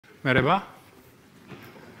Merhaba.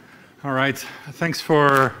 All right, thanks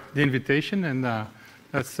for the invitation, and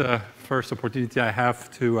that's the first opportunity I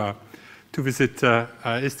have to visit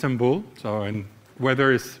Istanbul. So, and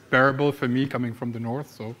weather is bearable for me coming from the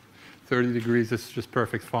north, so 30 degrees is just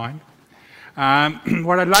perfect fine.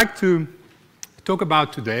 What I'd like to talk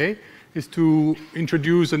about today is to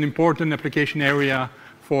introduce an important application area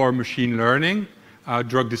for machine learning,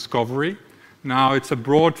 drug discovery. Now, it's a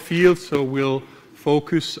broad field, so we'll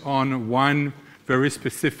focus on one very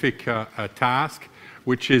specific task,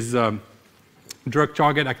 which is drug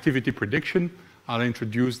target activity prediction. I'll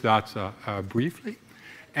introduce that briefly.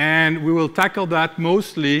 And we will tackle that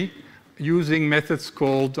mostly using methods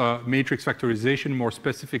called matrix factorization, more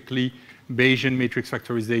specifically Bayesian matrix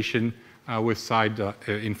factorization with side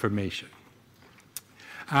information.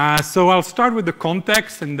 So I'll start with the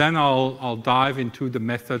context, and then I'll dive into the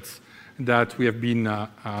methods that we have been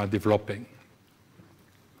developing.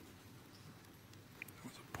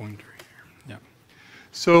 Pointer here. Yeah.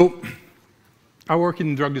 So I work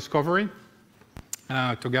in drug discovery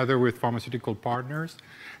together with pharmaceutical partners,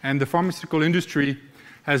 and the pharmaceutical industry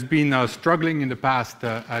has been struggling in the past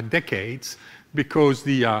decades because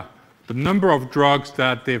the number of drugs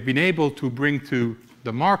that they've been able to bring to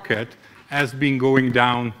the market has been going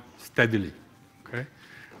down steadily. Okay?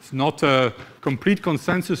 It's not a complete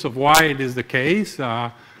consensus of why it is the case.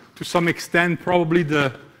 To some extent, probably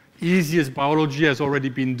the easiest biology has already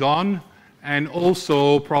been done, and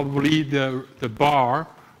also probably the bar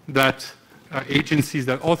that agencies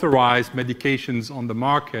that authorize medications on the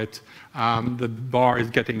market, the bar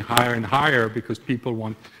is getting higher and higher because people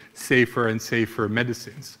want safer and safer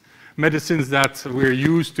medicines. Medicines that we're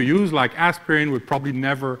used to use, like aspirin, would probably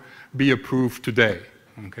never be approved today.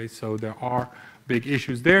 Okay, so there are big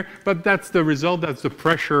issues there, but that's the result, that's the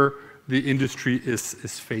pressure the industry is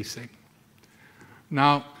facing.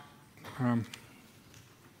 Now,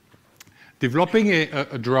 developing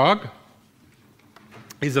a drug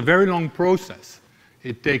is a very long process.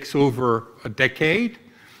 It takes over a decade,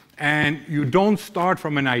 and you don't start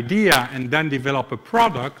from an idea and then develop a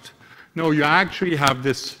product. No, you actually have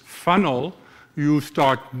this funnel. You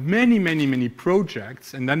start many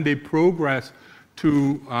projects, and then they progress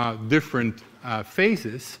to different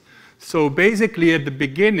phases. So basically, at the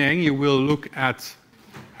beginning, you will look at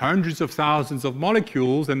hundreds of thousands of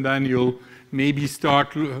molecules, and then you'll maybe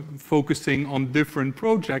start focusing on different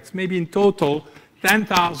projects, maybe in total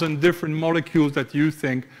 10,000 different molecules that you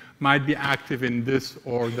think might be active in this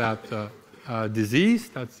or that disease.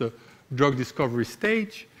 That's the drug discovery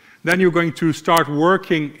stage. Then you're going to start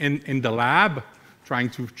working in the lab, trying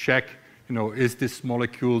to check, is this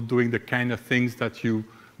molecule doing the kind of things that you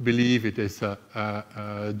believe it is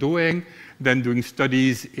doing, then doing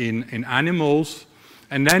studies in animals.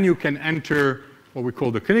 And then you can enter what we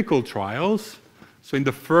call the clinical trials. So in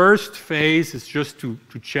the first phase, it's just to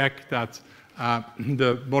check that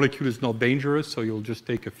the molecule is not dangerous. So you'll just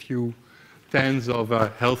take a few tens of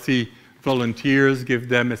healthy volunteers, give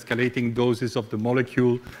them escalating doses of the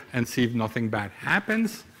molecule, and see if nothing bad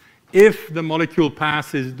happens. If the molecule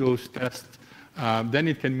passes those tests, then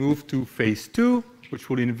it can move to phase 2, which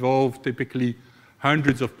will involve typically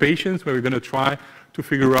hundreds of patients, where we're going to try to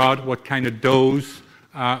figure out what kind of dose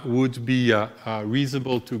would be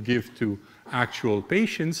reasonable to give to actual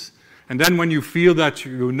patients. And then when you feel that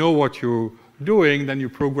you know what you're doing, then you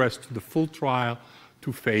progress to the full trial,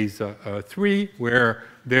 to phase 3, where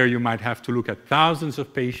there you might have to look at thousands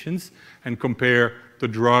of patients and compare the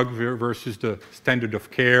drug versus the standard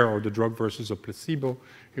of care, or the drug versus a placebo,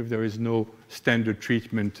 if there is no standard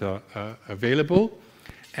treatment available.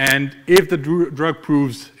 And if the drug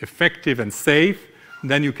proves effective and safe,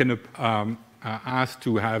 then you can ask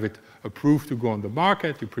to have it approved to go on the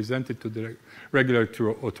market. You present it to the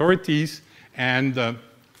regulatory authorities, and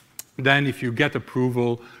then if you get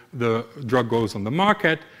approval, the drug goes on the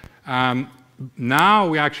market. Now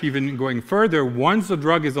we're actually even going further. Once the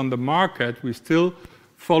drug is on the market, we still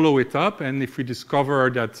follow it up, and if we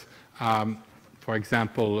discover that, for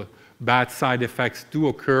example, bad side effects do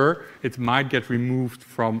occur, it might get removed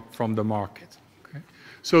from the market. Okay?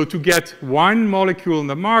 So to get one molecule on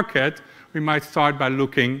the market, we might start by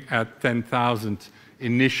looking at 10,000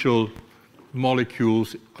 initial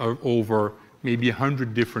molecules over maybe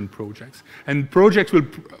 100 different projects. And projects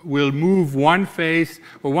will move one phase,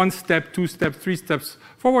 or one step, 2 steps, 3 steps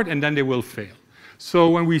forward, and then they will fail. So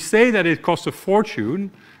when we say that it costs a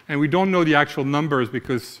fortune, and we don't know the actual numbers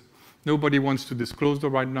because nobody wants to disclose the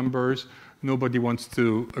right numbers, nobody wants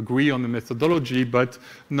to agree on the methodology, but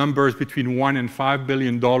numbers between $1 and $5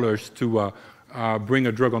 billion to bring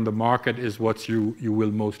a drug on the market is what you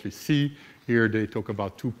will mostly see. Here they talk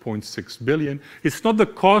about 2.6 billion. It's not the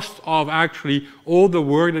cost of actually all the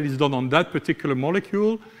work that is done on that particular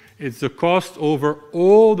molecule. It's the cost over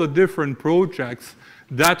all the different projects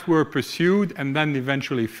that were pursued and then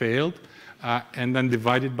eventually failed, and then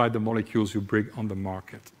divided by the molecules you bring on the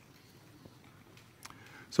market.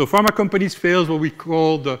 So pharma companies face what we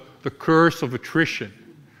call the curse of attrition.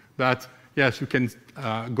 That, yes, you can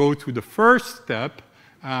go to the first step,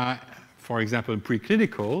 for example, in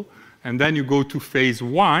preclinical, and then you go to phase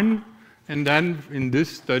 1, and then in this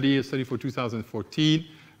study, a study for 2014,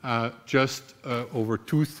 just over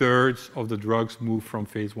 2/3 of the drugs move from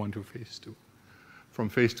phase 1 to phase 2. From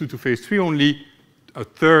phase 2 to phase 3, only a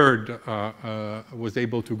third was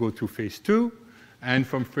able to go to phase 2, and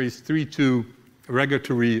from phase 3 to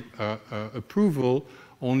regulatory approval,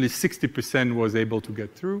 only 60% was able to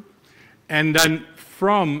get through. And then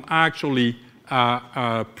from actually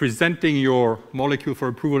presenting your molecule for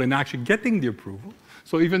approval and actually getting the approval,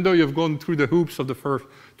 so even though you've gone through the hoops of the first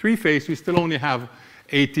 3 phases, we still only have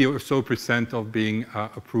 80 or so % of being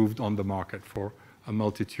approved on the market for a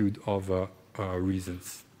multitude of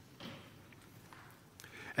reasons.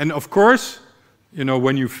 And of course, you know,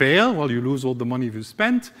 when you fail, well, you lose all the money you've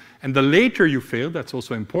spent, and the later you fail, that's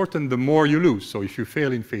also important, the more you lose. So if you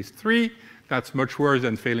fail in phase 3, that's much worse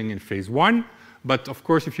than failing in phase 1. But of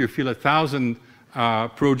course, if you fail 1,000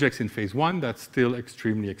 projects in phase 1, that's still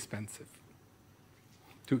extremely expensive.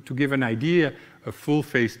 To give an idea, a full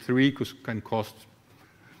phase 3 can cost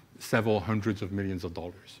several hundreds of millions of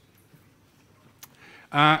dollars.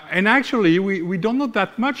 And actually, we don't know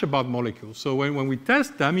that much about molecules. So when we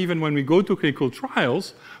test them, even when we go to clinical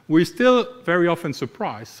trials, we're still very often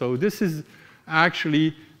surprised. So this is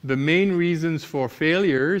actually the main reasons for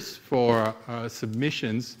failures for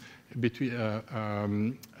submissions between,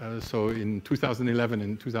 so in 2011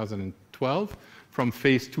 and 2012, from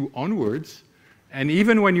phase 2 onwards. And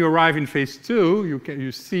even when you arrive in phase 2,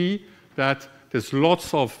 you see that there's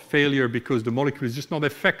lots of failure because the molecule is just not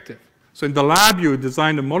effective. So in the lab, you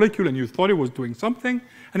designed a molecule and you thought it was doing something,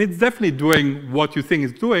 and it's definitely doing what you think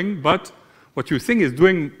it's doing, but what you think it's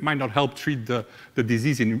doing might not help treat the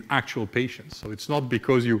disease in actual patients. So it's not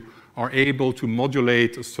because you are able to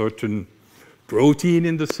modulate a certain protein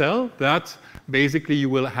in the cell that basically you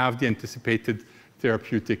will have the anticipated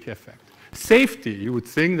therapeutic effect. Safety, you would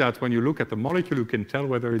think that when you look at the molecule, you can tell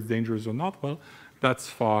whether it's dangerous or not. Well, that's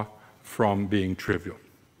far from being trivial.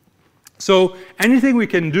 So anything we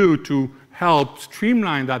can do to help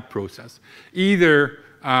streamline that process, either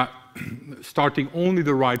starting only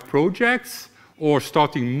the right projects or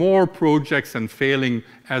starting more projects and failing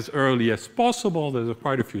as early as possible, there's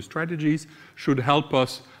quite a few strategies, should help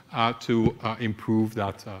us to improve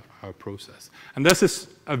that process. And this is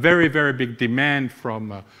a very, very big demand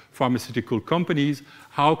from pharmaceutical companies.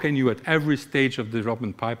 How can you, at every stage of the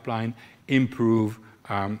development pipeline, improve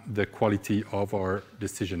the quality of our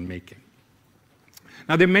decision making?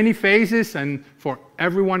 Now, there are many phases, and for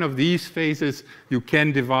every one of these phases, you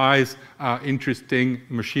can devise interesting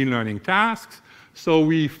machine learning tasks. So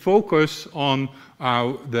we focus on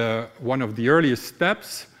one of the earliest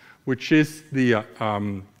steps, which is the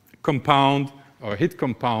compound or hit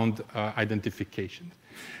compound identification.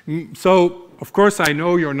 So, of course, I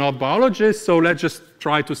know you're not biologists, so let's just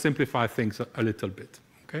try to simplify things a little bit.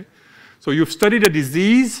 Okay? So you've studied a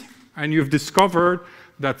disease, and you've discovered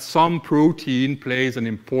that some protein plays an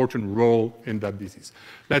important role in that disease.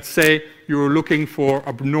 Let's say you're looking for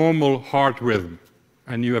abnormal heart rhythm,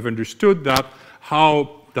 and you have understood that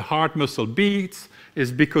how the heart muscle beats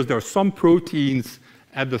is because there are some proteins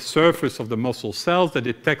at the surface of the muscle cells that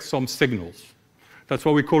detect some signals. That's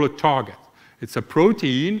what we call a target. It's a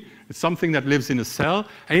protein, it's something that lives in a cell,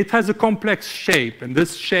 and it has a complex shape, and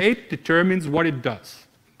this shape determines what it does.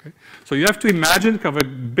 Okay? So you have to imagine kind of a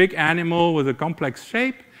big animal with a complex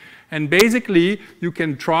shape, and basically you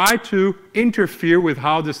can try to interfere with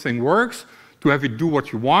how this thing works to have it do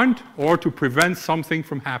what you want or to prevent something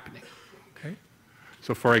from happening. Okay?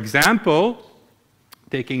 So for example,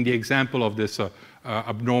 taking the example of this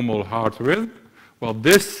abnormal heart rhythm, well,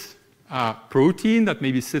 this protein that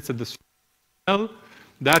maybe sits at the cell,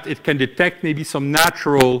 that it can detect maybe some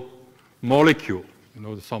natural molecule, you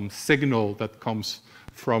know, some signal that comes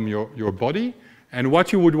from your body. And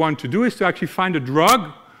what you would want to do is to actually find a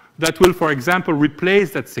drug that will, for example,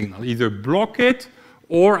 replace that signal, either block it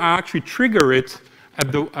or actually trigger it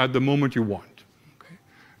at the moment you want. Okay?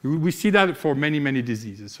 We see that for many, many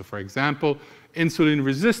diseases. So, for example, insulin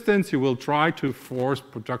resistance, you will try to force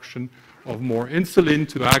production of more insulin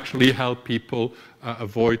to actually help people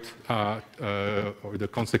avoid or the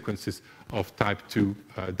consequences of type 2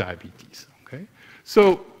 diabetes. Okay?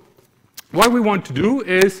 So what we want to do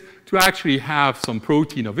is to actually have some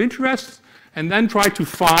protein of interest and then try to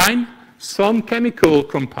find some chemical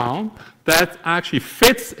compound that actually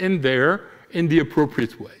fits in there in the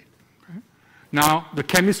appropriate way. Okay? Now, the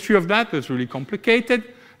chemistry of that is really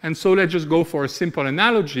complicated, and so let's just go for a simple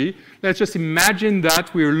analogy. Let's just imagine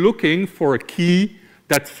that we're looking for a key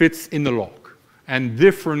that fits in the lock, and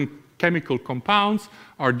different chemical compounds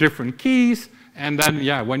are different keys, and then,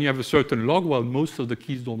 yeah, when you have a certain lock, well, most of the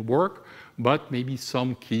keys don't work, but maybe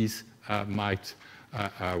some keys might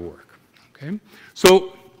work. Okay?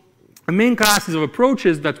 So the main classes of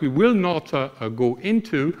approaches that we will not go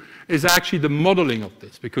into is actually the modeling of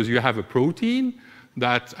this, because you have a protein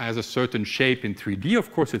that has a certain shape in 3D.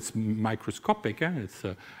 Of course, it's microscopic, it's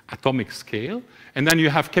atomic scale. And then you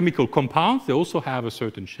have chemical compounds. They also have a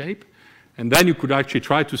certain shape. And then you could actually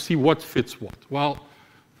try to see what fits what. Well,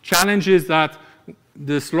 challenge is that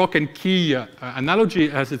this lock and key analogy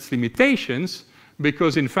has its limitations,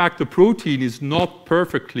 because in fact the protein is not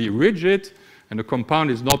perfectly rigid and the compound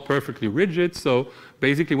is not perfectly rigid. So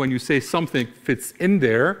basically when you say something fits in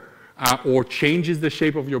there or changes the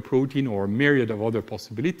shape of your protein or a myriad of other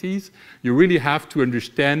possibilities, you really have to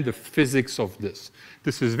understand the physics of this.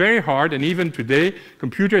 This is very hard, and even today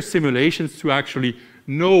computer simulations to actually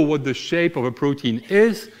know what the shape of a protein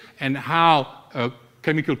is and how a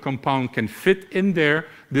chemical compound can fit in there,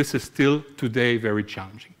 this is still today very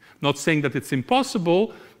challenging. Not saying that it's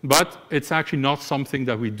impossible, but it's actually not something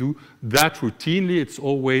that we do that routinely. It's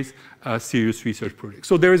always a serious research project.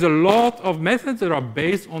 So there is a lot of methods that are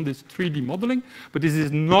based on this 3D modeling, but this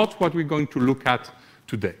is not what we're going to look at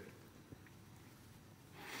today.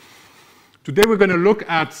 Today we're going to look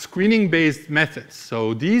at screening-based methods.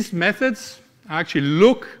 So these methods actually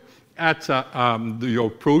look at your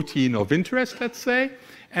protein of interest, let's say,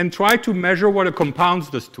 and try to measure what a compound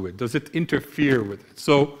does to it. Does it interfere with it?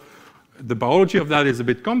 So the biology of that is a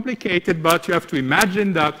bit complicated, but you have to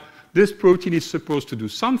imagine that this protein is supposed to do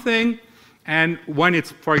something, and when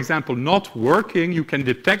it's, for example, not working, you can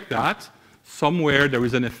detect that somewhere there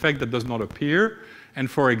is an effect that does not appear. And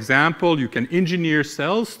for example, you can engineer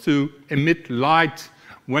cells to emit light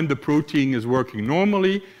when the protein is working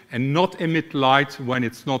normally and not emit light when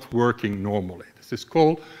it's not working normally. This is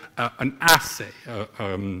called an assay,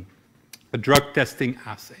 a drug testing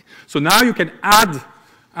assay. So now you can add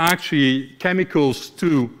actually chemicals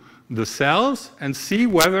to the cells and see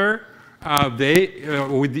whether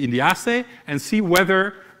in the assay, and see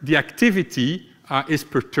whether the activity is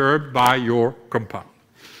perturbed by your compound.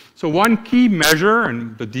 So one key measure,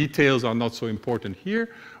 and the details are not so important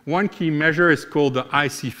here, one key measure is called the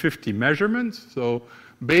IC50 measurement. So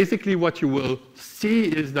basically what you will see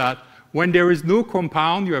is that when there is no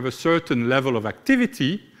compound, you have a certain level of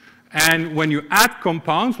activity, and when you add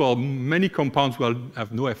compounds, well, many compounds will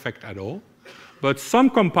have no effect at all, but some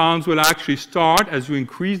compounds will actually start, as you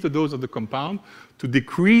increase the dose of the compound, to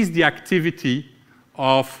decrease the activity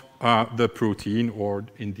of the protein, or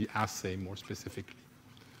in the assay more specifically.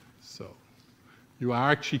 So you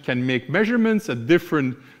actually can make measurements at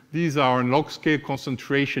different, these are in log scale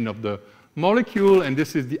concentration of the molecule, and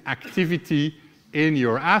this is the activity in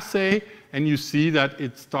your assay, and you see that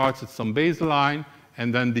it starts at some baseline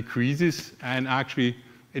and then decreases, and actually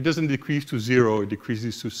it doesn't decrease to 0, it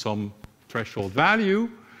decreases to some threshold value.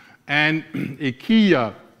 And a key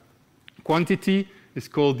quantity is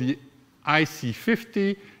called the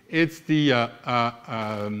IC50. It's the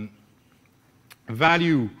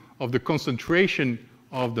value of the concentration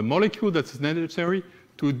of the molecule that's necessary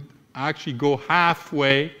to actually go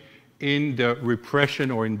halfway in the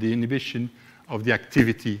repression or in the inhibition of the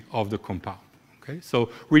activity of the compound. Okay? So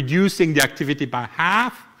reducing the activity by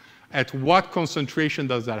half, at what concentration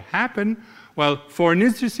does that happen? Well, for an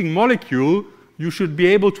interesting molecule, you should be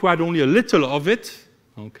able to add only a little of it.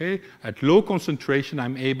 Okay? At low concentration,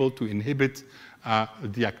 I'm able to inhibit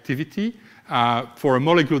the activity. For a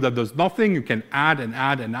molecule that does nothing, you can add and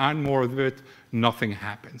add and add more of it, nothing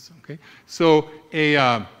happens. Okay? So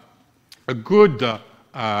a good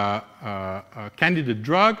candidate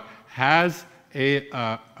drug has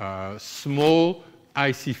a small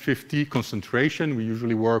IC50 concentration. We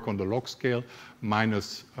usually work on the log scale,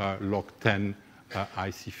 minus log 10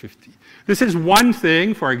 IC50. This is one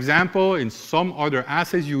thing. For example, in some other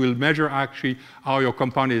assays, you will measure actually how your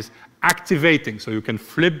compound is activating. So you can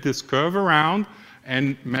flip this curve around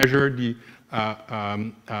and measure the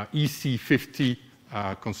EC50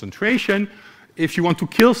 concentration. If you want to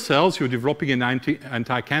kill cells, you're developing an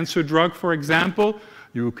anti-cancer drug, for example,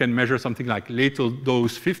 you can measure something like lethal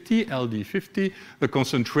dose 50, LD50, the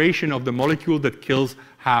concentration of the molecule that kills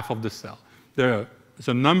half of the cell. There's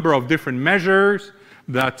a number of different measures,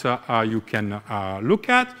 that you can look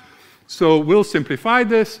at. So we'll simplify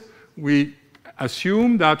this. We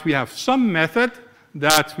assume that we have some method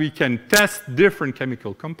that we can test different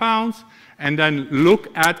chemical compounds and then look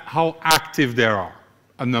at how active they are,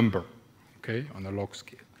 a number, okay, on a log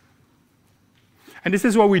scale. And this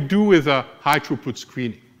is what we do with a high-throughput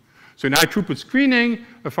screening. So in high-throughput screening,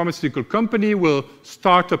 a pharmaceutical company will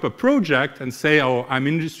start up a project and say, oh, I'm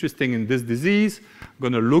interested in this disease. I'm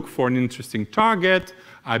going to look for an interesting target.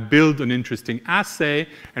 I build an interesting assay.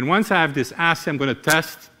 And once I have this assay, I'm going to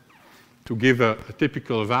test, to give a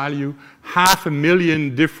typical value,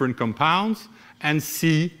 500,000 different compounds and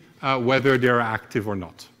see whether they're active or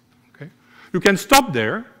not. Okay? You can stop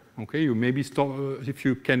there. Okay? You maybe stop, if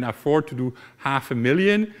you can afford to do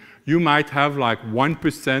 500,000, you might have like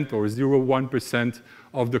 1% or 0.1%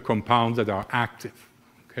 of the compounds that are active.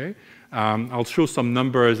 Okay? I'll show some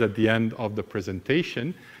numbers at the end of the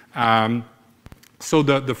presentation. So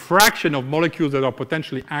the fraction of molecules that are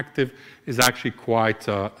potentially active is actually quite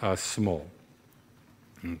small.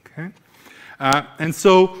 Okay? And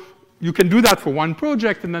so you can do that for one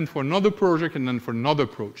project, and then for another project, and then for another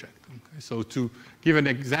project. Okay? So to give an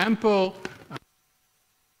example,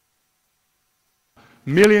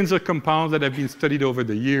 millions of compounds that have been studied over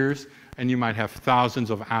the years, and you might have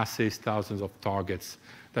thousands of assays, thousands of targets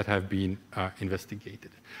that have been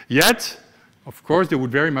investigated. Yet, of course, they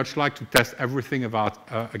would very much like to test everything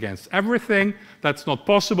against everything. That's not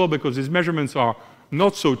possible because these measurements are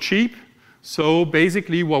not so cheap. So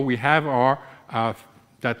basically what we have are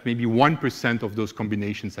that maybe 1% of those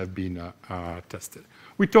combinations have been tested.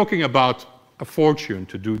 We're talking about a fortune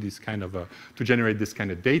to do this kind of to generate this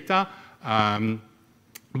kind of data.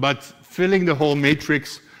 But filling the whole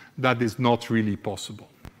matrix, that is not really possible.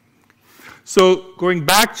 So going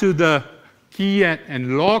back to the key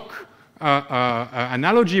and lock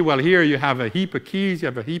analogy, well, here you have a heap of keys, you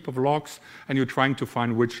have a heap of locks, and you're trying to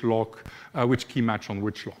find which lock, which key match on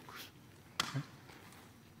which locks. Okay.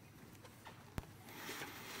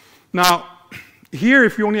 Now, here,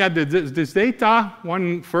 if you only had this data,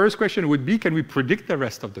 one first question would be, can we predict the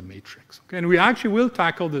rest of the matrix? Okay, and we actually will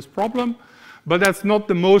tackle this problem, but that's not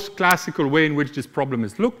the most classical way in which this problem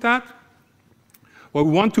is looked at. Well,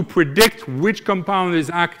 we want to predict which compound is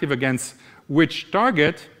active against which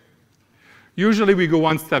target. Usually we go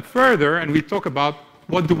one step further and we talk about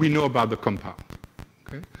what do we know about the compound.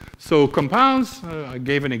 Okay? So compounds, I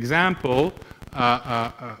gave an example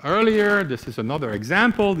earlier. This is another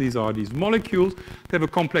example. These are these molecules. They have a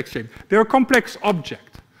complex shape. They're a complex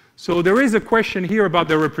object. So there is a question here about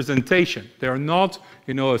their representation. They are not,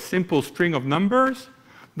 a simple string of numbers.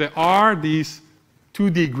 There are these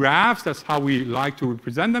 2D graphs. That's how we like to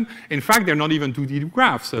represent them. In fact, they're not even 2D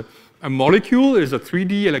graphs. A molecule is a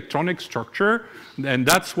 3D electronic structure, and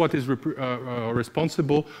that's what is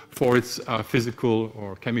responsible for its physical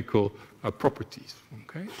or chemical properties.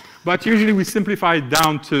 Okay? But usually we simplify it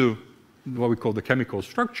down to what we call the chemical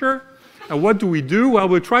structure. And what do? Well,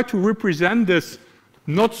 we'll try to represent this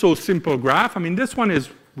not so simple graph. I mean, this one is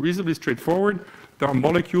reasonably straightforward. There are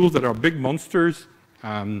molecules that are big monsters,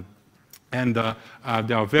 and they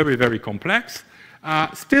are very, very complex.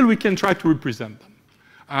 Still, we can try to represent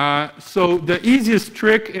them. So the easiest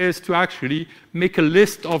trick is to actually make a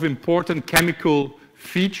list of important chemical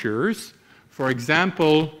features. For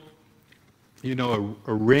example,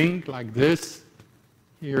 a ring like this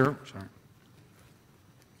here.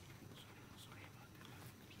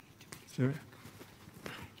 Sorry.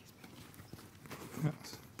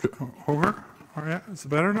 Over? Oh, yeah, it's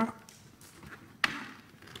better now.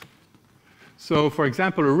 So, for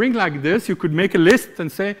example, a ring like this, you could make a list and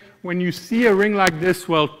say, when you see a ring like this,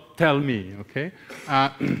 well, tell me, okay?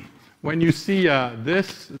 When you see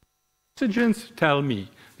this oxygens, tell me.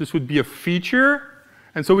 This would be a feature,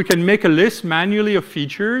 and so we can make a list manually of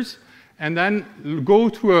features, and then go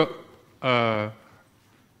to a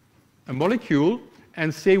molecule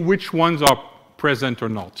and say which ones are present or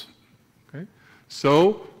not. Okay?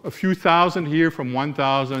 So, a few thousand here, from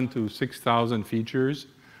 1,000 to 6,000 features.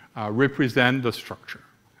 Represent the structure.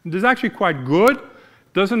 And this is actually quite good.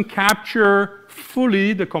 Doesn't capture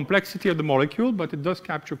fully the complexity of the molecule, but it does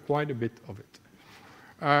capture quite a bit of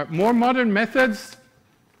it. More modern methods,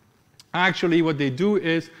 actually what they do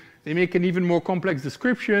is they make an even more complex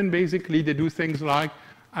description. Basically, they do things like,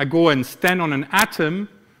 I go and stand on an atom,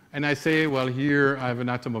 and I say, well, here I have an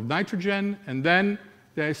atom of nitrogen, and then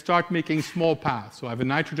they start making small paths. So I have a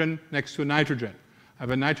nitrogen next to a nitrogen. I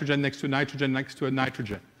have a nitrogen next to a nitrogen next to a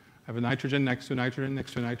nitrogen. I have a nitrogen next to a nitrogen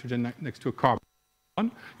next to a nitrogen next to a carbon.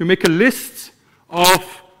 You make a list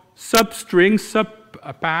of substrings,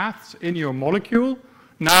 subpaths in your molecule.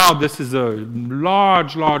 Now this is a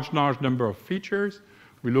large number of features.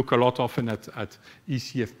 We look a lot often at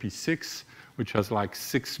ECFP6, which has like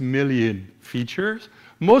 6 million features.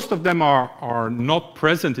 Most of them are not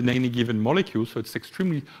present in any given molecule, so it's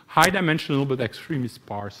extremely high dimensional but extremely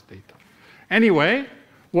sparse data. Anyway,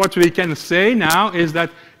 what we can say now is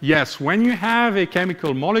that, yes, when you have a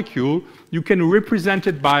chemical molecule, you can represent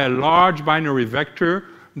it by a large binary vector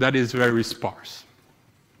that is very sparse.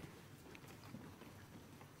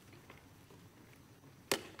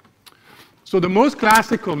 So the most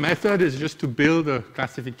classical method is just to build a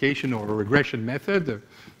classification or a regression method.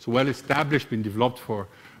 It's well established, been developed for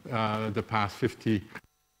the past 50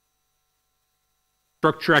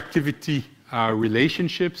 structure-activity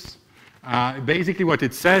relationships. Basically what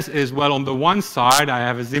it says is, well, on the one side, I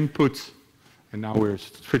have as input, and now we're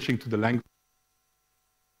switching to the language.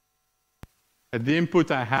 At the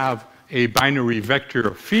input, I have a binary vector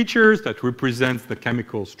of features that represents the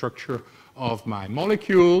chemical structure of my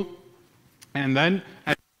molecule. And then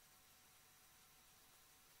at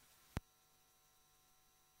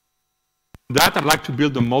that, I'd like to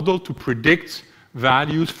build a model to predict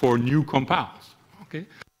values for new compounds. Okay?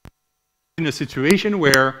 In a situation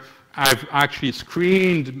where I've actually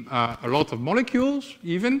screened a lot of molecules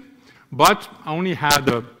even, but I only had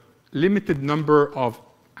a limited number of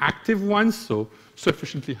active ones, so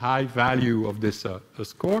sufficiently high value of this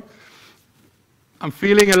score. I'm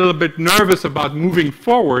feeling a little bit nervous about moving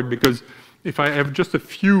forward because if I have just a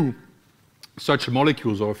few such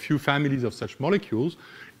molecules or a few families of such molecules,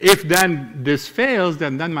 if then this fails,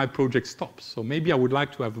 then my project stops. So maybe I would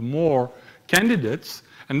like to have more candidates,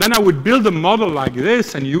 and then I would build a model like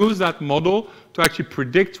this and use that model to actually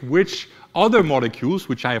predict which other molecules,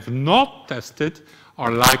 which I have not tested,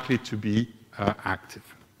 are likely to be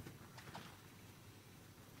active.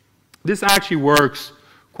 This actually works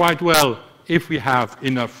quite well if we have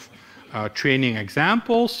enough training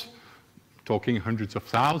examples, talking hundreds of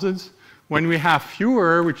thousands. When we have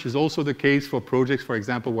fewer, which is also the case for projects, for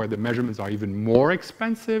example, where the measurements are even more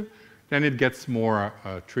expensive, then it gets more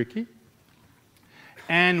tricky.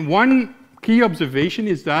 And one key observation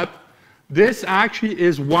is that this actually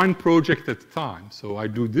is one project at a time. So I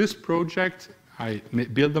do this project, I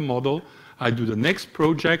build a model. I do the next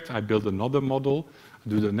project, I build another model. I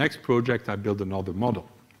do the next project, I build another model.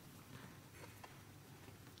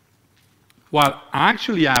 While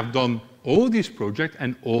actually I've done all these projects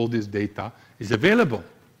and all this data is available.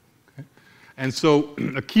 Okay? And so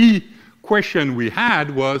a key question we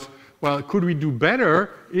had was, well, could we do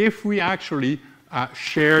better if we actually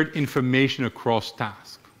shared information across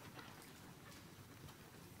tasks?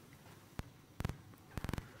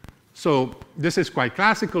 So this is quite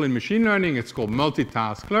classical in machine learning. It's called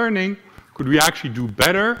multitask learning. Could we actually do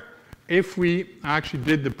better if we actually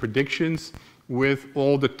did the predictions with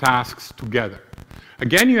all the tasks together?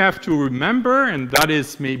 Again, you have to remember, and that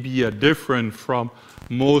is maybe different from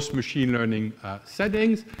most machine learning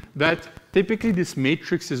settings, that typically this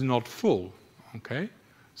matrix is not full. Okay?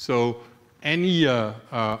 So any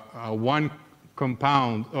one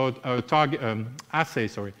compound or target assay,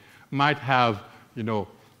 might have, you know,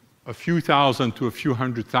 a few thousand to a few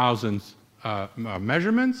hundred thousand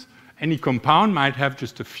measurements. Any compound might have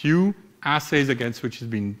just a few assays against which has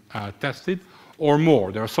been tested, or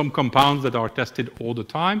more. There are some compounds that are tested all the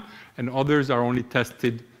time, and others are only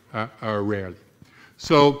tested rarely.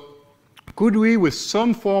 So could we, with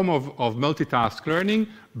some form of multitask learning,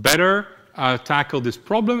 better tackle this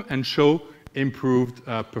problem and show improved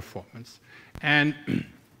performance? And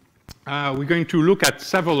we're going to look at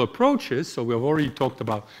several approaches. So we've already talked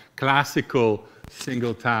about classical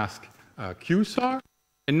single-task QSAR.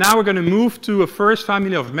 And now we're going to move to a first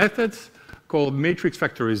family of methods called matrix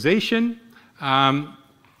factorization.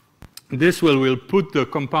 This we'll put the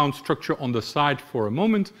compound structure on the side for a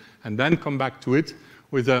moment and then come back to it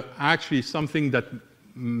with actually something that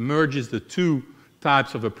merges the two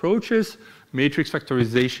types of approaches, matrix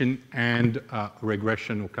factorization and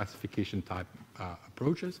regression or classification type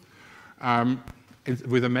approaches,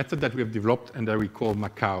 with a method that we have developed and that we call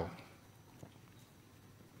Macau.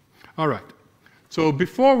 All right. So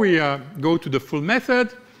before we go to the full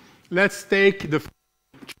method, let's take the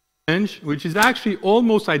challenge, which is actually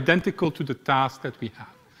almost identical to the task that we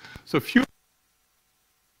have. So if you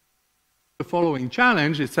the following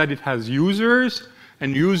challenge, it said it has users,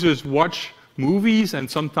 and users watch movies, and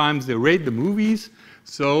sometimes they rate the movies.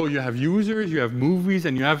 So you have users, you have movies,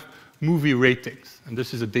 and you have movie ratings. And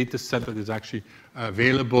this is a data set that is actually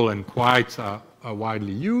available and quite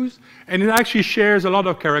widely used. And it actually shares a lot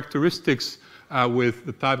of characteristics with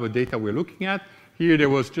the type of data we're looking at. Here there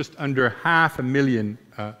was just under 500,000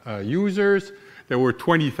 users. there were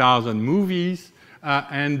 20,000 movies,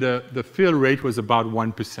 and the fill rate was about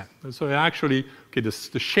 1%. So actually, okay,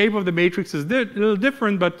 the shape of the matrix is a little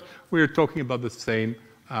different, but we're talking about the same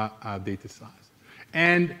data size.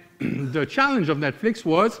 And the challenge of Netflix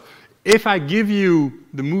was, if I give you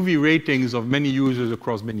the movie ratings of many users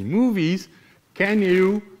across many movies, can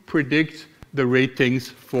you predict the ratings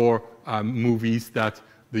for movies that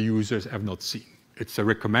the users have not seen? It's a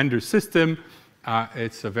recommender system.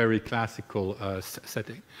 It's a very classical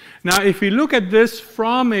setting. Now, if we look at this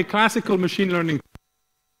from a classical machine learning,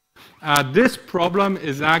 this problem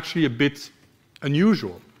is actually a bit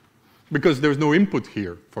unusual because there's no input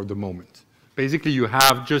here for the moment. Basically, you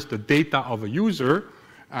have just the data of a user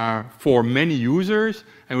for many users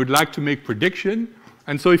and would like to make prediction.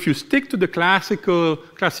 And so if you stick to the classical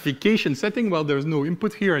classification setting, well, there's no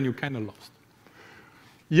input here and you're kind of lost.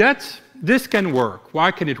 Yet, this can work. Why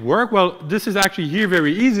can it work? Well, this is actually here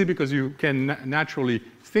very easy because you can naturally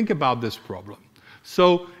think about this problem.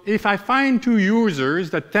 So if I find two users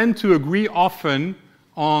that tend to agree often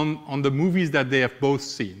on the movies that they have both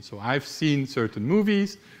seen. So I've seen certain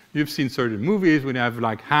movies, you've seen certain movies, we have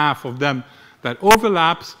like half of them that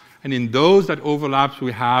overlaps, and in those that overlaps,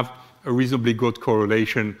 we have a reasonably good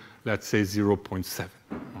correlation, let's say 0.7,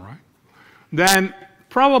 all right? Then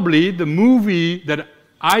probably the movie that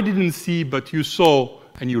I didn't see but you saw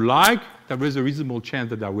and you like, there is a reasonable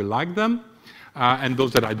chance that I will like them, and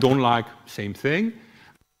those that I don't like, same thing.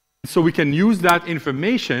 So we can use that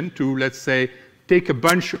information to, let's say, take a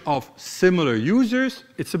bunch of similar users.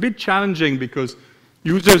 It's a bit challenging because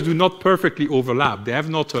users do not perfectly overlap. They have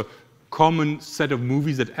not a common set of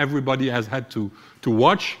movies that everybody has had to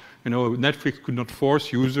watch. You know, Netflix could not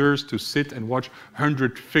force users to sit and watch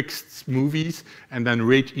 100 fixed movies and then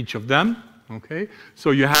rate each of them. Okay?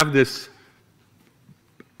 So you have this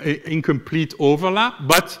incomplete overlap,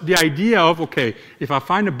 but the idea of, okay, if I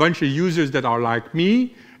find a bunch of users that are like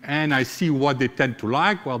me and I see what they tend to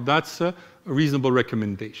like, well, that's a reasonable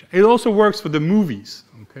recommendation. It also works for the movies.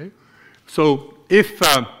 Okay? So if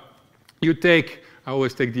you take, I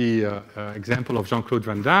always take the example of Jean-Claude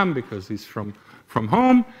Van Damme because he's from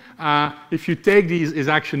home. If you take his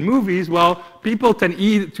action movies, well, people tend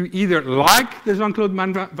to either like the Jean-Claude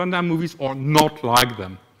Van Damme movies or not like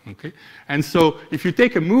them. Okay? And so if you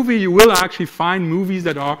take a movie, you will actually find movies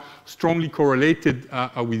that are strongly correlated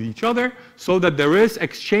with each other so that there is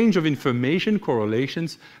exchange of information,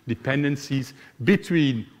 correlations, dependencies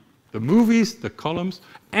between the movies, the columns,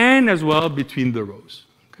 and as well between the rows.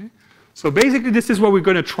 Okay? So basically, this is what we're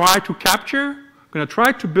going to try to capture. We're going to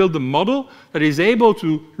try to build a model that is able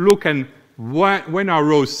to look at when are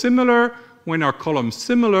rows similar, when are columns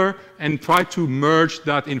similar, and try to merge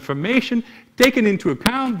that information, taking into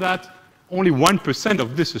account that only 1%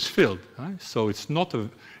 of this is filled. Right? So it's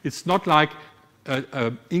not like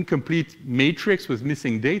an incomplete matrix with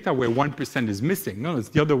missing data where 1% is missing. No, it's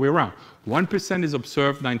the other way around. 1% is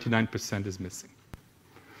observed, 99% is missing.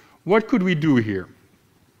 What could we do here?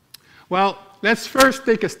 Well, let's first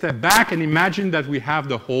take a step back and imagine that we have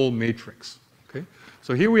the whole matrix. Okay?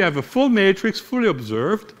 So here we have a full matrix, fully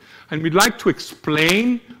observed, and we'd like to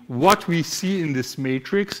explain what we see in this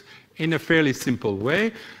matrix in a fairly simple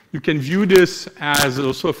way. You can view this as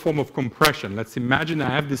also a form of compression. Let's imagine I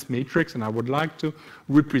have this matrix and I would like to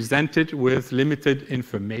represent it with limited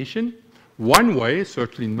information. One way,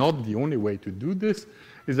 certainly not the only way to do this,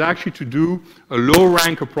 is actually to do a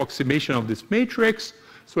low-rank approximation of this matrix.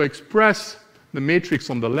 So express the matrix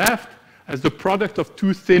on the left as the product of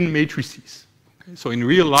two thin matrices. Okay? So in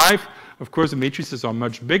real life, of course, the matrices are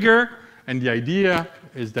much bigger, and the idea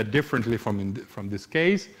is that differently from this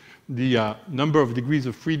case, the number of degrees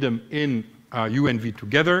of freedom in U and V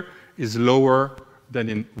together is lower than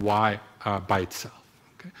in Y by itself.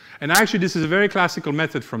 Okay? And actually, this is a very classical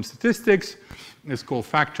method from statistics. It's called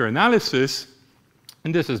factor analysis.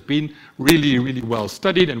 And this has been really, really well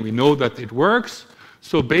studied, and we know that it works.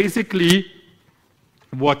 So basically,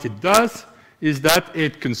 what it does is that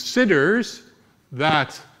it considers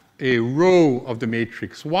that a row of the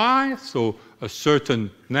matrix Y, so a certain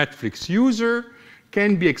Netflix user,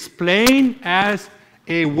 can be explained as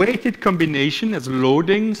a weighted combination, as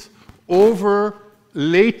loadings, over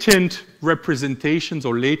latent representations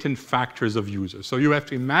or latent factors of users. So you have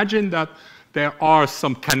to imagine that there are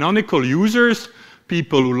some canonical users,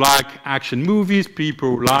 people who like action movies,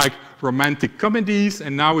 people who like romantic comedies,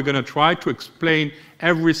 and now we're going to try to explain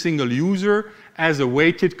every single user as a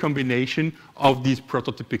weighted combination of these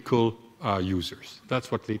prototypical users.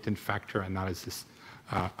 That's what latent factor analysis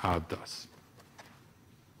does.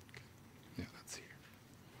 Yeah, that's here.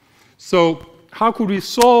 So how could we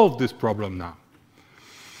solve this problem now?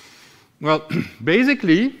 Well,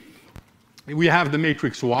 basically, we have the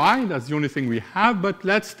matrix Y. That's the only thing we have. But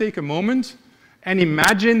let's take a moment and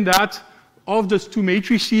imagine that of those two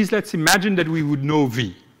matrices, let's imagine that we would know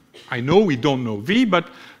V. I know we don't know V, but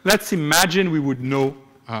let's imagine we would know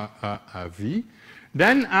V.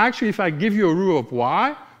 Then actually, if I give you a row of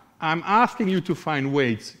Y, I'm asking you to find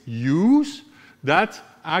weights U's that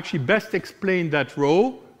actually best explain that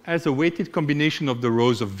row as a weighted combination of the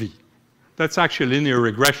rows of V. That's actually a linear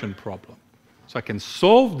regression problem. So I can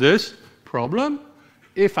solve this problem.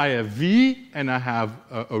 If I have V and I have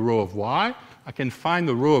a row of Y, I can find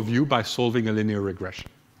the row of U by solving a linear regression.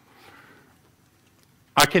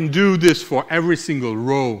 I can do this for every single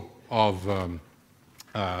row of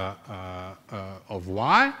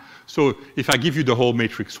Y. So if I give you the whole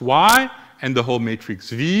matrix Y and the whole matrix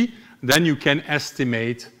V, then you can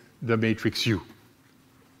estimate the matrix U.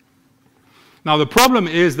 Now the problem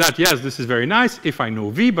is that, yes, this is very nice if I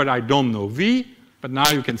know V, but I don't know V. But now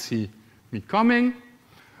you can see me coming.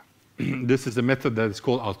 This is a method that is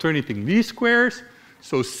called alternating least squares.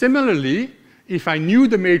 So similarly, if I knew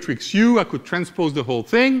the matrix U, I could transpose the whole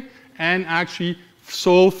thing and actually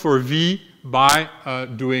solve for V by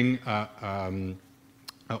doing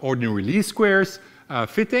ordinary least squares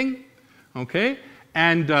fitting. Okay?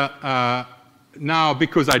 And now,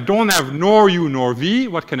 because I don't have nor U nor V,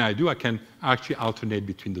 what can I do? I can actually alternate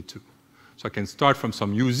between the two. So I can start from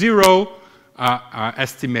some U0,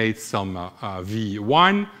 estimate some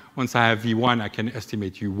V1. Once I have V1, I can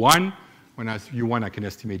estimate U1. When I have U1, I can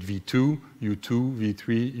estimate V2, U2,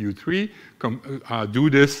 V3, U3. Do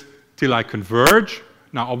this till I converge.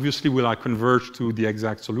 Now, obviously, will I converge to the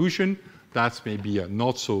exact solution? That's maybe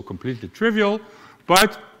not so completely trivial,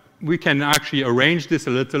 but we can actually arrange this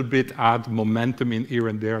a little bit, add momentum in here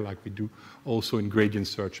and there, like we do also in gradient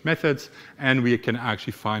search methods, and we can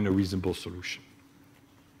actually find a reasonable solution.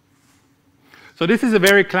 So this is a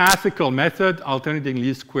very classical method, alternating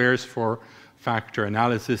least squares for factor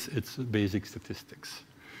analysis. It's basic statistics.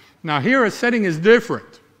 Now here our setting is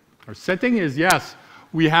different. Our setting is, yes,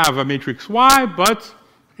 we have a matrix Y, but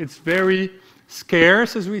it's very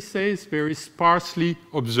scarce, as we say. It's very sparsely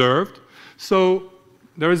observed. So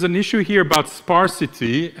there is an issue here about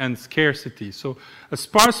sparsity and scarcity. So a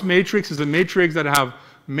sparse matrix is a matrix that have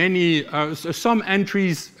many, some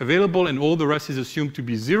entries available and all the rest is assumed to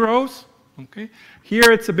be zeros. Okay?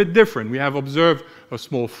 Here it's a bit different. We have observed a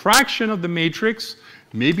small fraction of the matrix.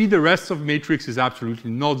 Maybe the rest of the matrix is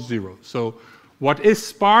absolutely not zero. So what is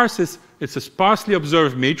sparse is it's a sparsely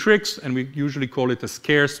observed matrix, and we usually call it a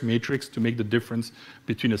scarce matrix to make the difference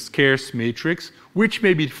between a scarce matrix, which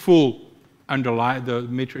may be full, the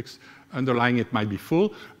matrix underlying it might be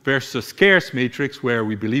full, versus a scarce matrix where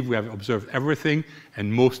we believe we have observed everything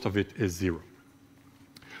and most of it is zero.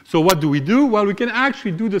 So what do? Well, we can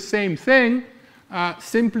actually do the same thing.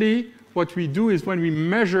 Simply, what we do is when we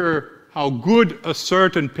measure how good a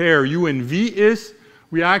certain pair U and V is,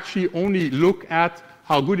 we actually only look at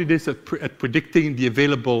how good it is at predicting the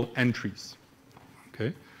available entries.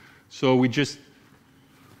 Okay? So we just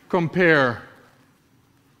compare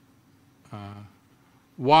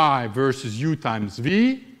Y versus U times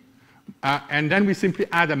V, and then we simply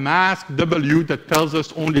add a mask W that tells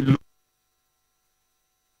us only.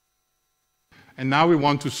 And now we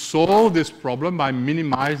want to solve this problem by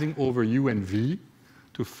minimizing over U and V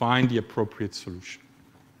to find the appropriate solution.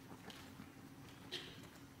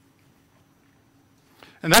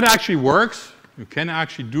 And that actually works. You can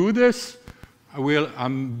actually do this. I will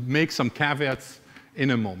make some caveats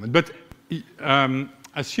in a moment. But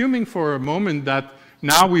assuming for a moment that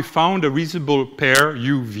now we found a reasonable pair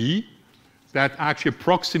UV that actually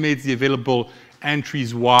approximates the available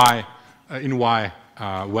entries Y in Y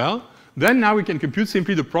well, then now we can compute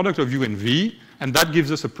simply the product of U and V, and that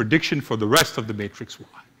gives us a prediction for the rest of the matrix Y.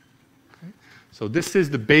 Okay? So this is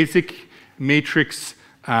the basic matrix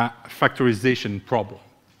factorization problem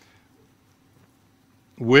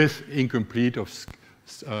with incomplete or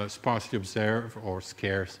sparsely observed or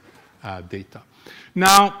scarce data.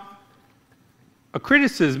 Now, a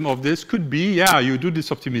criticism of this could be, yeah, you do this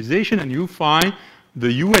optimization and you find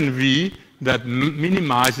the U and V that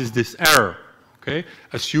minimizes this error, okay?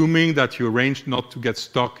 Assuming that you arrange not to get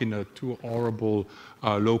stuck in a too horrible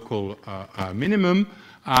local minimum.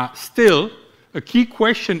 Still, a key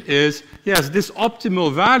question is, yes, this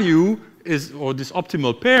optimal value is, or this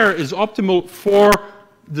optimal pair is optimal for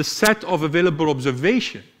the set of available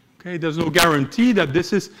observation. Okay? There's no guarantee that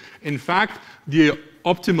this is, in fact, the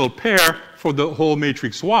optimal pair for the whole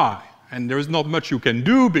matrix Y. And there is not much you can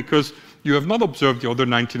do because you have not observed the other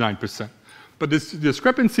 99%. But this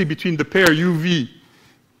discrepancy between the pair UV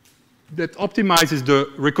that optimizes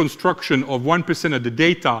the reconstruction of 1% of the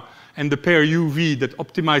data and the pair UV that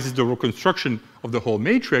optimizes the reconstruction of the whole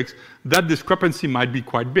matrix, that discrepancy might be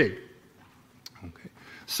quite big. Okay.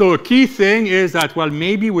 So a key thing is that, well,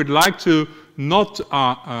 maybe we'd like to not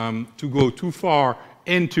to go too far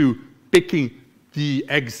into picking the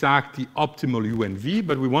optimal UNV,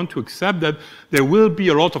 but we want to accept that there will be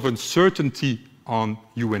a lot of uncertainty on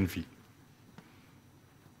UNV.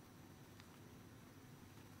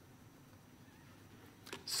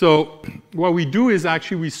 So what we do is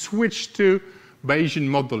actually we switch to Bayesian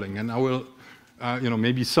modeling, and I will,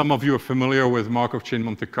 maybe some of you are familiar with Markov chain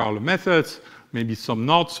Monte Carlo methods, maybe some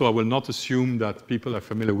not, so I will not assume that people are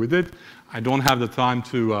familiar with it. I don't have the time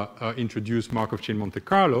to introduce Markov chain Monte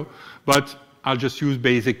Carlo, but I'll just use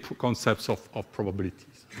basic concepts of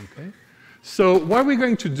probabilities. Okay? So what we're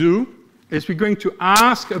going to do is we're going to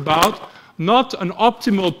ask about not an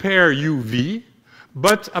optimal pair UV,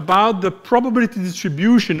 but about the probability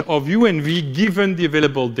distribution of UNV given the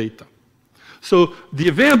available data. So the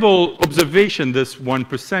available observation, this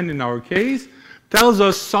 1% in our case, tells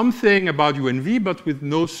us something about UNV, but with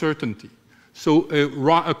no certainty. So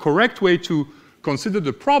a correct way to consider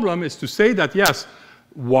the problem is to say that, yes,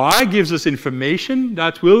 Y gives us information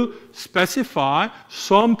that will specify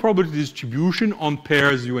some probability distribution on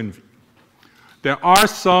pairs UNV. There are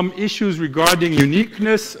some issues regarding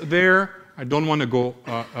uniqueness there. I don't want to go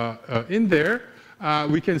in there.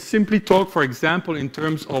 We can simply talk, for example, in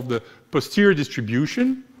terms of the posterior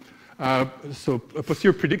distribution. So a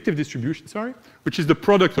posterior predictive distribution, sorry, which is the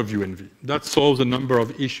product of UNV. That solves a number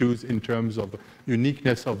of issues in terms of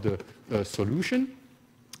uniqueness of the solution.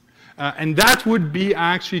 And that would be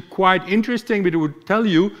actually quite interesting, but it would tell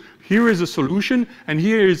you, here is a solution, and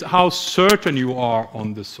here is how certain you are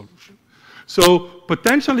on the solution. So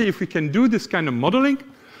potentially, if we can do this kind of modeling,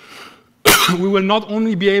 we will not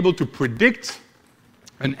only be able to predict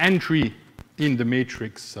an entry in the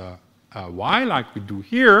matrix Y, like we do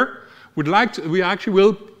here, we actually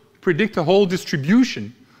will predict a whole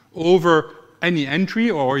distribution over any entry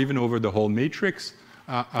or even over the whole matrix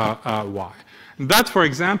Y. And that, for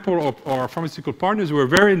example, our pharmaceutical partners were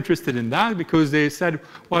very interested in that because they said,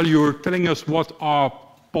 well, you're telling us what are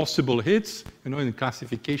possible hits, in a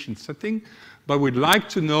classification setting, but we'd like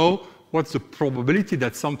to know what's the probability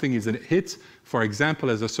that something is a hit, for example,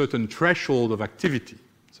 as a certain threshold of activity.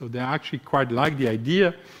 So they actually quite like the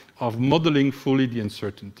idea of modeling fully the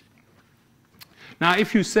uncertainty. Now,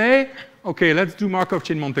 if you say, okay, let's do Markov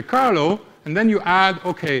chain Monte Carlo, and then you add,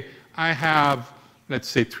 okay, I have, let's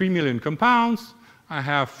say, 3 million compounds, I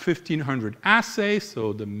have 1,500 assays,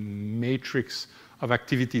 so the matrix of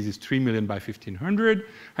activities is 3 million by 1,500,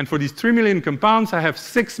 and for these 3 million compounds, I have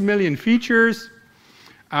 6 million features,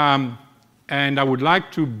 and I would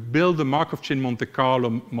like to build a Markov chain Monte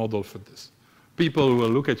Carlo model for this. People will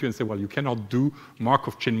look at you and say, well, you cannot do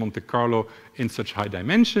Markov chain Monte Carlo in such high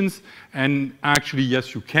dimensions. And actually,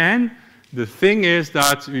 yes, you can. The thing is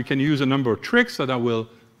that you can use a number of tricks that I will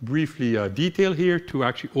briefly detail here to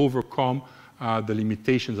actually overcome the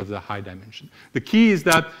limitations of the high dimension. The key is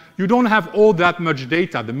that you don't have all that much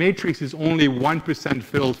data. The matrix is only 1%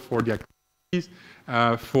 filled for the activities.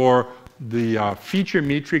 For the feature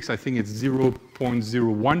matrix, I think it's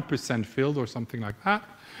 0.01% filled or something like that.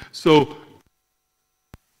 So,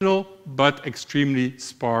 but extremely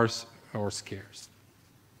sparse or scarce.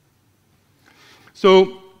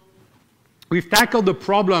 So we've tackled the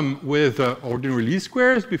problem with ordinary least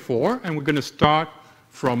squares before, and we're going to start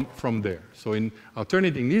from there. So in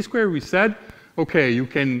alternating least square, we said, okay, you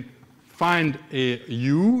can find a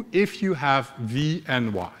U if you have V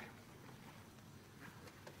and Y.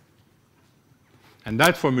 And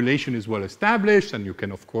that formulation is well established, and you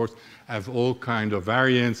can, of course, have all kinds of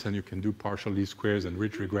variants, and you can do partial least squares and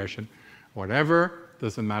ridge regression, whatever,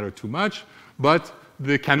 doesn't matter too much. But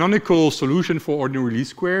the canonical solution for ordinary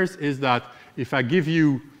least squares is that if I give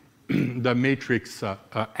you the matrix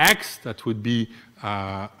X, that would be,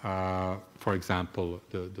 for example,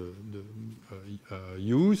 the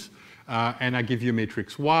U's, and I give you a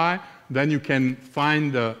matrix Y, then you can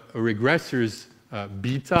find the regressors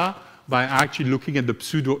beta by actually looking at the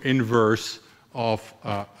pseudo-inverse of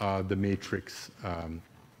the matrix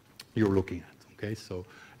you're looking at. Okay, so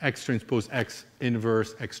X transpose X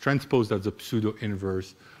inverse, X transpose, that's the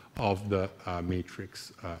pseudo-inverse of the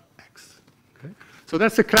matrix X. Okay? So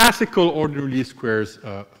that's a classical ordinary least squares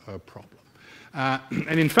problem.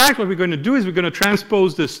 And in fact, what we're going to do is we're going to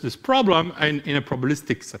transpose this problem in a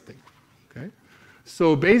probabilistic setting. Okay?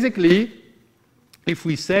 So basically, if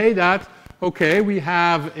we say that, okay, we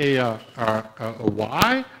have a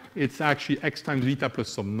Y, it's actually X times beta plus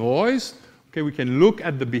some noise. Okay, we can look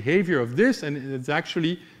at the behavior of this, and it's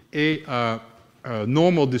actually a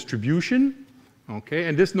normal distribution. Okay,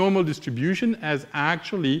 and this normal distribution has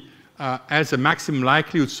actually, as a maximum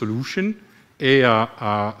likelihood solution,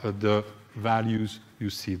 the values you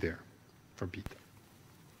see there for beta.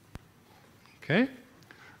 Okay,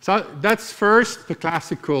 so that's first the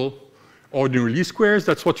classical ordinary least squares.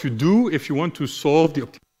 That's what you do if you want to solve the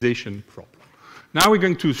optimization problem. Now we're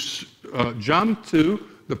going to jump to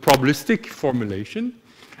the probabilistic formulation.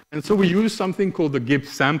 And so we use something called the Gibbs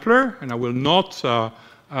sampler, and I will not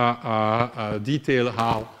detail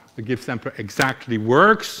how the Gibbs sampler exactly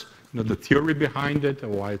works, the theory behind it, or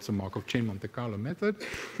why it's a Markov chain Monte Carlo method.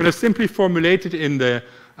 I'm going to simply formulate it in the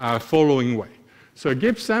following way. So a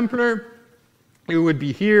Gibbs sampler, it would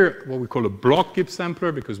be here what we call a block Gibbs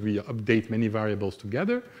sampler, because we update many variables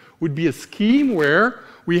together, would be a scheme where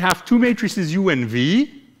we have two matrices U and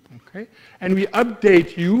V, okay, and we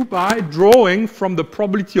update U by drawing from the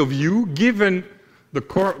probability of U given the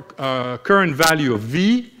current value of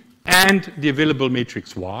V and the available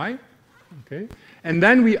matrix Y. Okay, and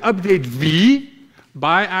then we update V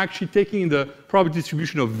by actually taking the probability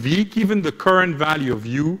distribution of V given the current value of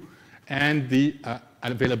U and the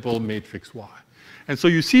available matrix Y. And so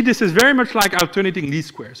you see this is very much like alternating least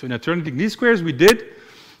squares. So in alternating least squares we did,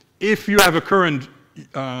 if you have a current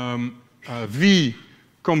V,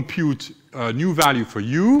 compute a new value for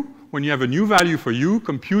U. When you have a new value for U,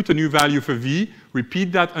 compute a new value for V.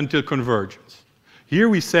 Repeat that until convergence. Here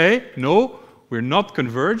we say, no, we're not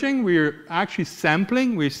converging. We're actually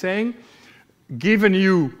sampling. We're saying, given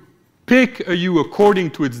U, pick a U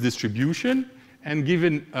according to its distribution, and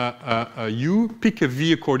given a U, pick a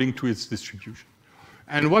V according to its distribution.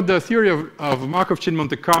 And what the theory of Markov chain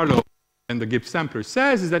Monte Carlo and the Gibbs sampler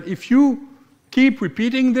says is that if you keep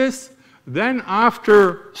repeating this, then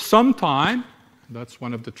after some time, that's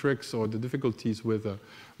one of the tricks or the difficulties with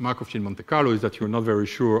Markov chain Monte Carlo, is that you're not very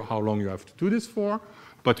sure how long you have to do this for,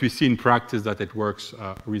 but we see in practice that it works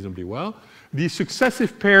reasonably well. The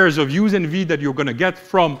successive pairs of U's and V that you're going to get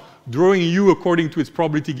from drawing U according to its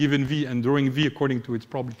probability given V and drawing V according to its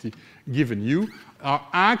probability given U are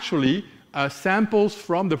actually samples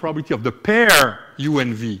from the probability of the pair U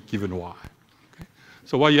and V given Y. Okay?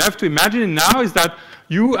 So what you have to imagine now is that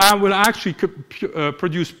you will actually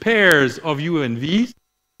produce pairs of U and V's.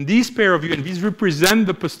 And these pair of U and V's represent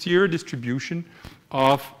the posterior distribution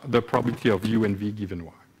of the probability of U and V given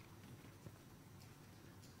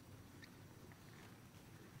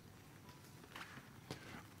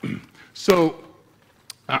Y. So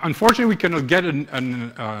unfortunately, we cannot get an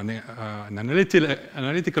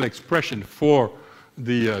analytical expression for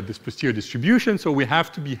this posterior distribution, so we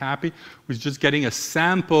have to be happy with just getting a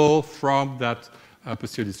sample from that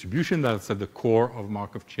posterior distribution that's at the core of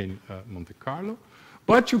Markov chain Monte Carlo.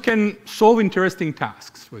 But you can solve interesting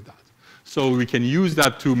tasks with that. So we can use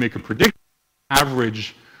that to make a prediction,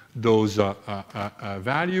 average those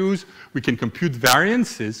values. We can compute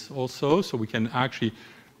variances also, so we can actually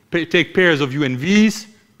take pairs of U and V's,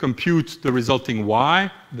 compute the resulting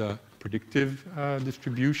Y, the predictive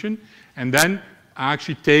distribution, and then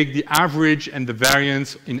actually take the average and the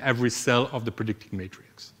variance in every cell of the predicting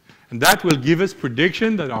matrix. And that will give us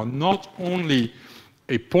predictions that are not only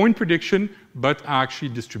a point prediction, but actually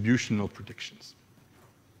distributional predictions.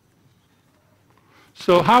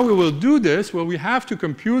 So how we will do this? Well, we have to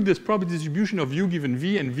compute this probability distribution of U given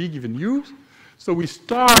V and V given U. So we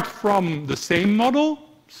start from the same model,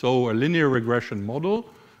 so a linear regression model.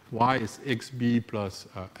 Y is xb plus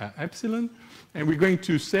epsilon. And we're going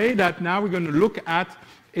to say that now we're going to look at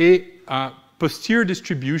a posterior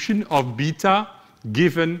distribution of beta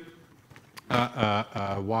given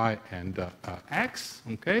y and x.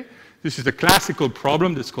 Okay? This is a classical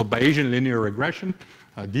problem. This is called Bayesian linear regression.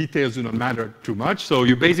 Details do not matter too much. So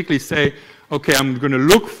you basically say, okay, I'm going to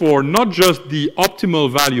look for not just the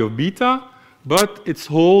optimal value of beta, but its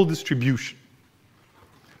whole distribution.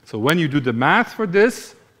 So when you do the math for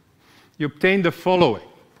this, you obtain the following.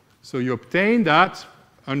 So you obtain that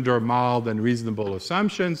under mild and reasonable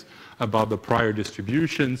assumptions about the prior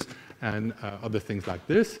distributions and other things like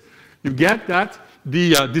this. You get that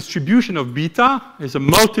the distribution of beta is a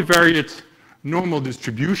multivariate normal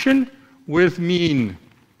distribution with mean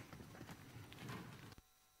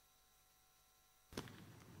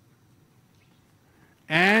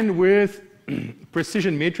and with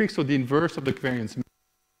precision matrix, so the inverse of the covariance.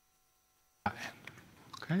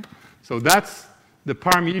 Okay? So that's the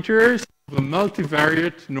parameters of a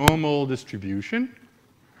multivariate normal distribution.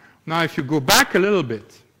 Now, if you go back a little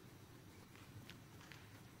bit,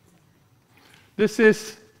 this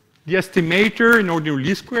is the estimator in ordinary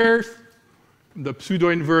least squares. the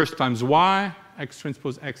pseudo-inverse times y, x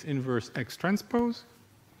transpose x inverse x transpose.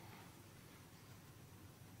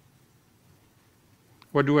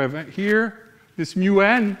 What do I have here? This mu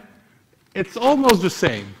n, it's almost the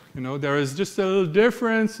same. You know, there is just a little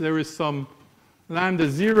difference. There is some lambda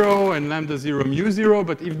 0 and lambda 0 mu 0,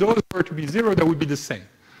 but if those were to be 0, that would be the same.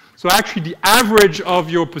 So actually, the average of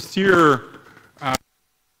your posterior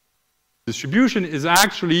distribution is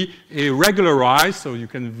actually a regularized, so you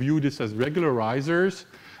can view this as regularizers,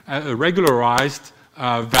 a regularized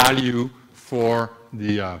value for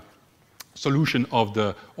the solution of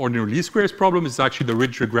the ordinary least squares problem. Is actually the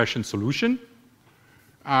ridge regression solution.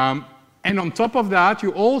 And on top of that,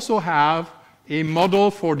 you also have a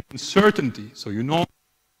model for the uncertainty. So you know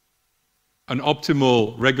an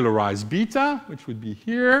optimal regularized beta, which would be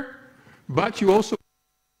here, but you also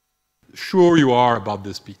sure you are about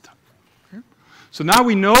this beta. Okay? So now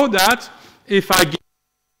we know that if I get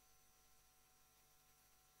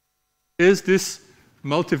is this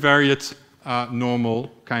multivariate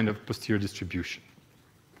normal kind of posterior distribution.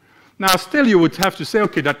 Now still you would have to say,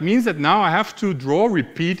 okay, that means that now I have to draw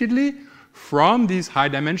repeatedly from these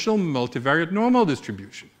high-dimensional multivariate normal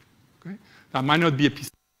distribution. Okay? That might not be a piece.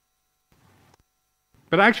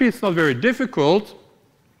 But actually it's not very difficult.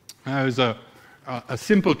 There's a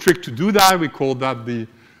simple trick to do that. We call that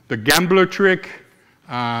the gambler trick.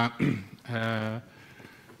 Because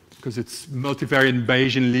it's multivariate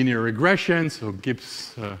Bayesian linear regression. So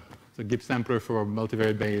Gibbs, the Gibbs sampler for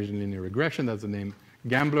multivariate Bayesian linear regression, that's the name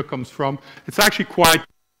gambler comes from. It's actually quite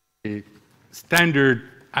a standard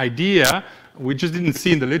idea. We just didn't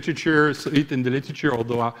see in the literature,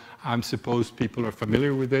 although I'm supposed people are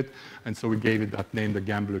familiar with it, and so we gave it that name, the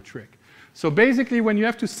gambler trick. So basically, when you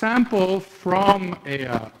have to sample from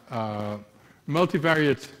a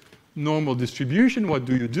multivariate normal distribution, what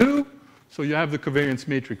do you do? So you have the covariance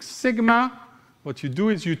matrix sigma. What you do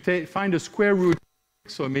is you find a square root,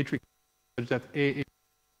 so a matrix such that A is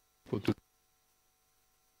equal to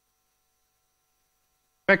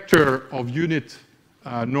vector of unit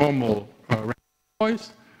normal random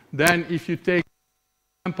noise. Then if you take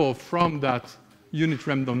a sample from that unit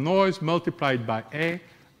random noise multiplied by A,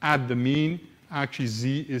 add the mean, actually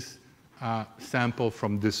Z is a sample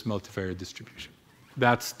from this multivariate distribution.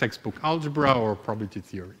 That's textbook algebra or probability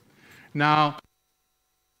theory. Now,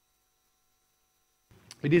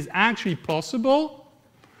 it is actually possible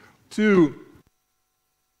to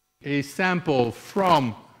a sample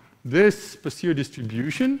from this posterior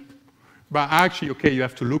distribution, but actually, okay, you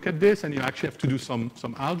have to look at this and you actually have to do some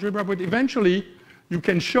algebra, but eventually you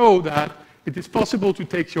can show that it is possible to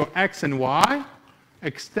take your x and y,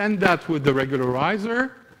 extend that with the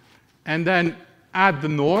regularizer, and then add the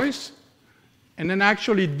noise, and then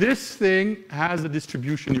actually this thing has the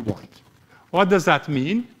distribution you want. What does that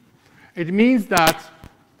mean? It means that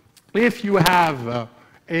if you have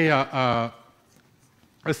you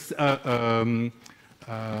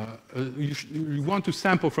want to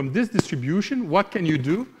sample from this distribution, what can you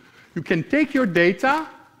do? You can take your data,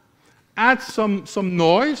 add some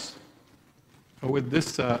noise with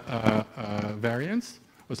this variance,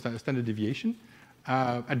 or standard deviation,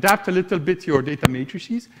 adapt a little bit your data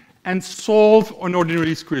matrices, and solve an ordinary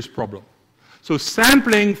least squares problem. So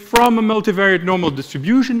sampling from a multivariate normal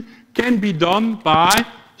distribution can be done by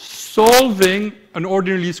solving an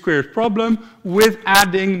ordinary least squares problem with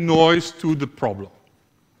adding noise to the problem.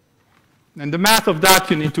 And the math of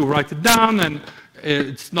that, you need to write it down, and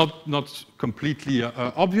it's not completely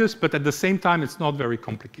obvious, but at the same time, it's not very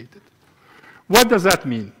complicated. What does that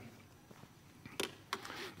mean?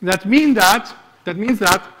 That means that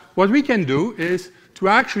what we can do is to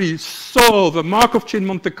actually solve a Markov chain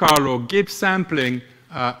Monte Carlo Gibbs sampling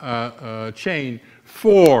chain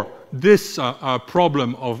for this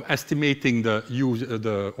problem of estimating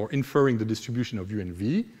or inferring the distribution of U and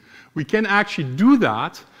V. We can actually do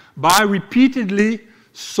that by repeatedly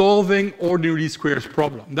solving ordinary least squares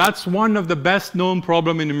problem. That's one of the best known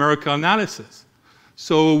problems in numerical analysis.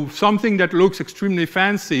 So something that looks extremely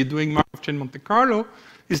fancy, doing Markov chain Monte Carlo,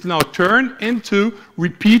 is now turned into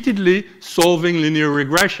repeatedly solving linear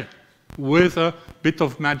regression with a bit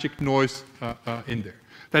of magic noise in there.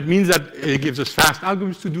 That means that it gives us fast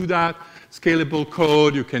algorithms to do that, scalable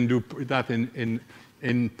code, you can do that in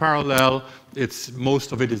parallel.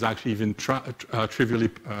 Most of it is actually even trivially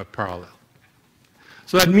parallel.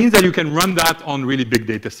 So that means that you can run that on really big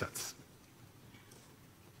data sets.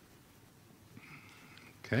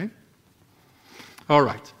 Okay? All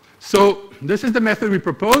right. So this is the method we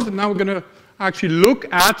proposed, and now we're going to actually look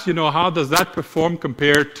at, how does that perform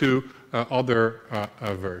compared to other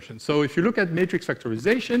versions. So if you look at matrix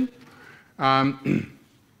factorization,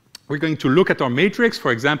 we're going to look at our matrix,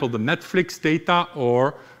 for example, the Netflix data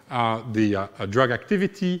or the drug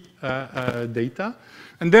activity data.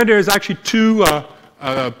 And there is actually two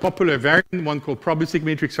popular variants, one called probabilistic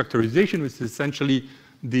matrix factorization, which is essentially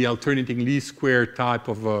the alternating least square type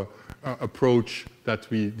of approach that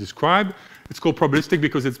we describe. It's called probabilistic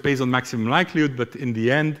because it's based on maximum likelihood, but in the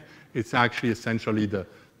end, it's actually essentially the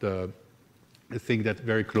thing that's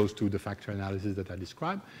very close to the factor analysis that I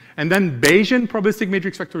described. And then Bayesian probabilistic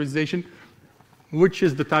matrix factorization, which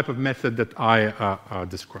is the type of method that I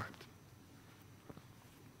described.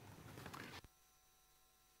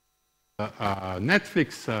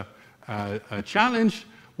 Netflix challenge,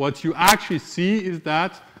 what you actually see is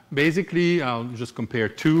that basically, I'll just compare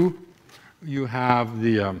two. You have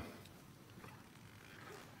the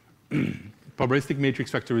probabilistic matrix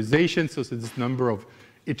factorization, so this number of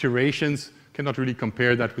iterations. Cannot really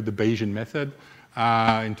compare that with the Bayesian method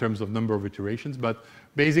in terms of number of iterations, but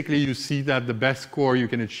basically you see that the best score you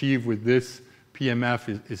can achieve with this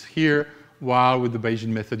PMF is here, while with the Bayesian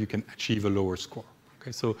method you can achieve a lower score.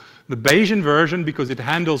 Okay, so the Bayesian version, because it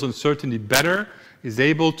handles uncertainty better, is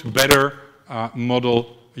able to better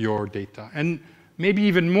model your data. And maybe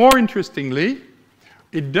even more interestingly,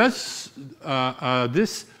 it does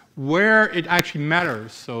this where it actually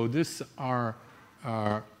matters. So these are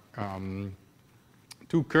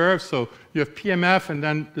two curves. So you have PMF, and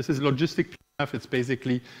then this is logistic PMF. It's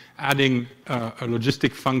basically adding a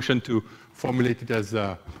logistic function to formulate it as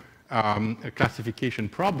a classification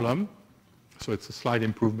problem. So it's a slight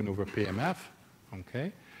improvement over PMF.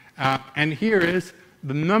 Okay, and here is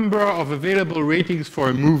the number of available ratings for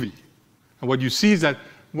a movie. And what you see is that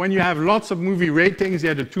when you have lots of movie ratings,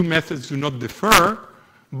 the two methods do not differ.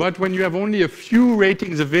 But when you have only a few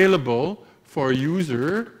ratings available for a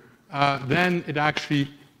user, then it actually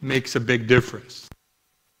makes a big difference.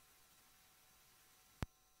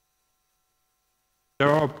 There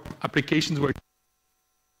are applications where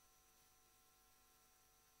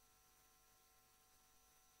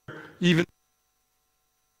even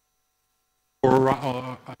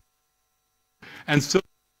and so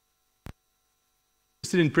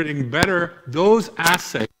interested in predicting better those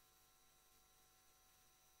assays.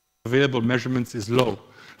 Available measurements is low.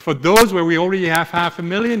 For those where we already have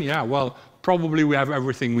 500,000, yeah, well, probably we have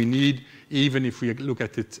everything we need, even if we look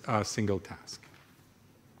at it single task.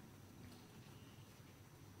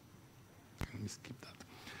 Let me skip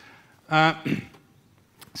that.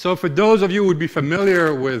 So for those of you who would be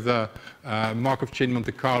familiar with Markov chain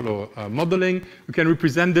Monte Carlo modeling, we can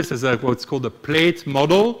represent this as what's called a plate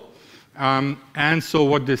model. And so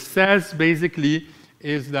what this says basically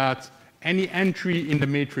is that any entry in the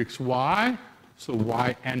matrix Y, so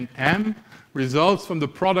YNM, results from the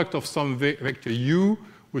product of some vector U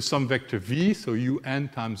with some vector V, so UN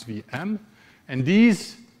times VM. And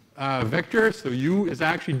these vectors, so U is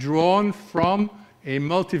actually drawn from a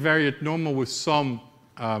multivariate normal with some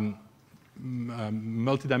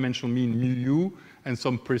multidimensional mean mu U and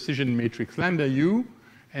some precision matrix lambda U.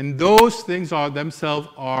 And those things are themselves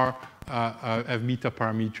have meta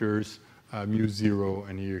parameters, mu 0,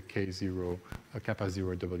 and here k0, kappa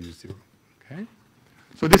 0, w0. Okay?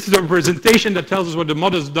 So this is a representation that tells us what the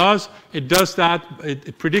model does. It does that.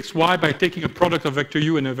 It predicts Y by taking a product of vector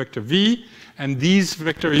U and a vector V. And these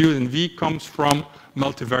vector U and V comes from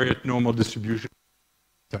multivariate normal distribution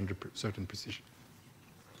under certain precision.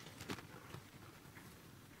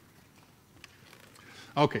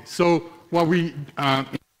 Okay, so what we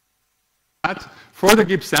for the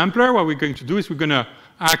Gibbs sampler, what we're going to do is we're going to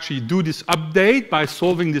actually do this update by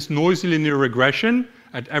solving this noisy linear regression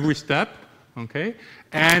at every step. Okay,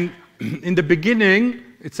 and in the beginning,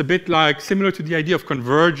 it's a bit like similar to the idea of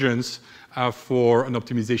convergence for an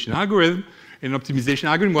optimization algorithm. In an optimization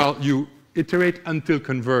algorithm, well, you iterate until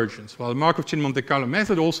convergence. Well, the Markov chain Monte Carlo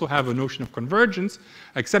method also have a notion of convergence,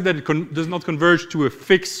 except that it does not converge to a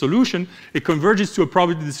fixed solution. It converges to a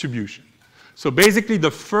probability distribution. So basically,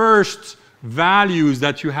 the first values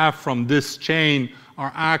that you have from this chain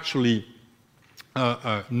are actually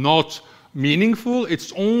not meaningful.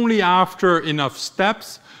 It's only after enough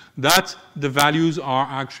steps that the values are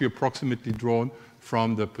actually approximately drawn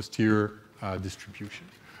from the posterior distribution.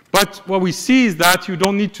 But what we see is that you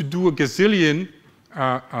don't need to do a gazillion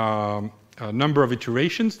number of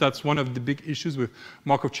iterations. That's one of the big issues with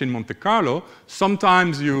Markov chain Monte Carlo.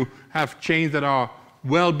 Sometimes you have chains that are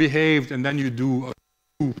well behaved and then you do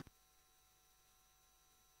the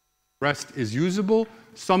rest is usable.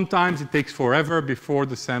 Sometimes it takes forever before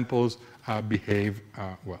the samples behave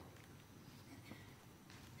well.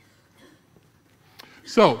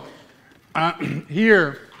 So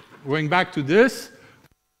here, going back to this,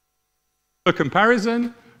 a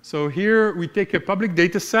comparison. So here we take a public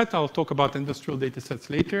data set. I'll talk about industrial data sets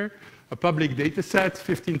later. A public data set,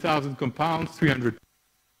 15,000 compounds,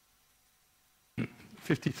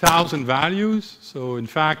 350,000 values. So in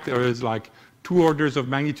fact, there is like 2 orders of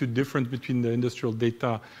magnitude difference between the industrial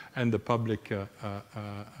data and the public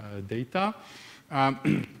data.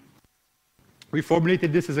 We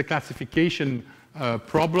formulated this as a classification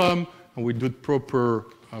problem, and we did proper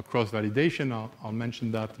cross-validation. I'll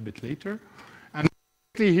mention that a bit later. And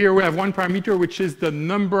here we have one parameter, which is the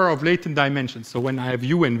number of latent dimensions. So when I have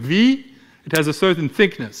U and V, it has a certain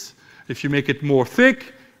thickness. If you make it more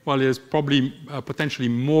thick, well, there's probably potentially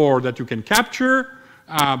more that you can capture,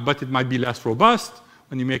 but it might be less robust.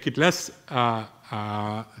 When you make it less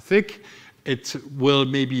thick, it will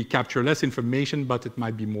maybe capture less information, but it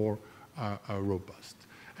might be more robust.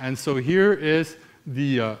 And so here is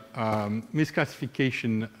the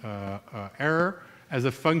misclassification error as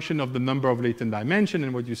a function of the number of latent dimension.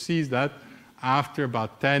 And what you see is that after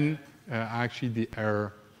about 10, actually the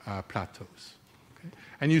error plateaus. Okay?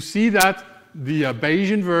 And you see that the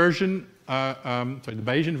Bayesian version, the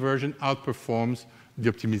Bayesian version outperforms the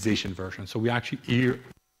optimization version. So we actually hear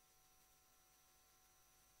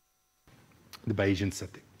the Bayesian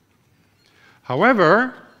setting.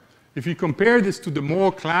 However, if you compare this to the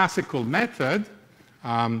more classical method,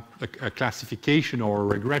 a classification or a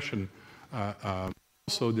regression,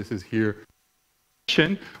 so this is here,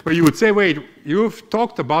 where you would say, wait, you've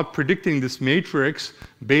talked about predicting this matrix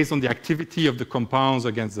based on the activity of the compounds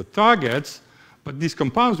against the targets, but these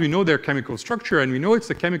compounds, we know their chemical structure, and we know it's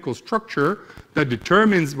the chemical structure that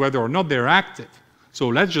determines whether or not they're active. So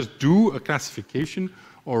let's just do a classification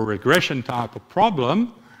or regression type of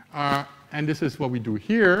problem, and this is what we do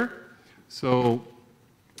here. So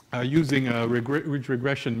using a ridge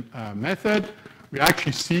regression method, we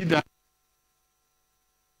actually see that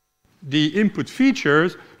the input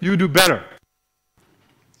features, you do better.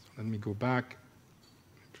 So let me go back to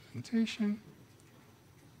the presentation.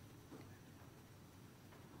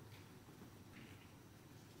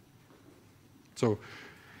 So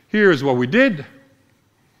here's what we did,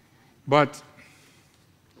 but,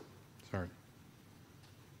 sorry.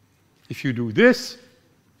 If you do this,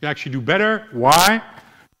 you actually do better. Why?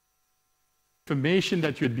 Information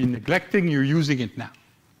that you had been neglecting, you're using it now.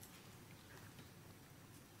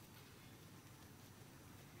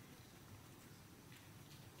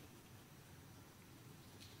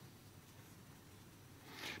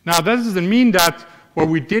 Now, that doesn't mean that what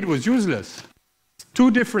we did was useless. It's 2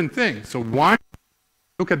 different things. So one,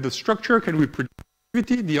 look at the structure, can we predict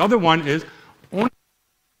activity? The other one is only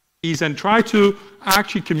these and try to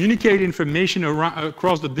actually communicate information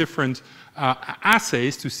across the different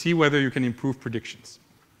assays to see whether you can improve predictions.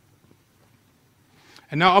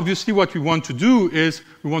 And now, obviously, what we want to do is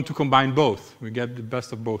we want to combine both. We get the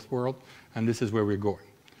best of both worlds, and this is where we're going.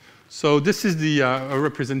 So this is the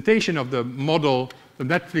representation of the model, the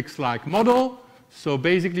Netflix-like model. So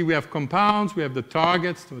basically, we have compounds, we have the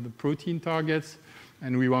targets, so the protein targets,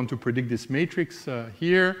 and we want to predict this matrix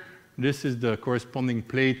here. This is the corresponding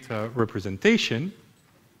plate representation.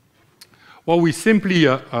 What we simply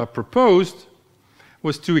proposed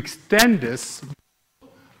was to extend this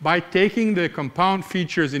by taking the compound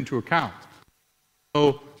features into account.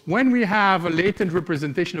 So when we have a latent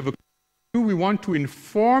representation of a we want to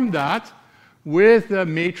inform that with the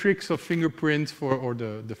matrix of fingerprints or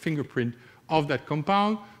the fingerprint of that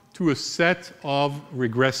compound to a set of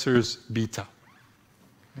regressors beta.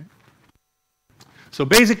 Okay. So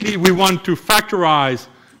basically, we want to factorize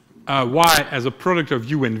y as a product of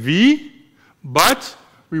u and v, but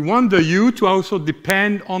we want the u to also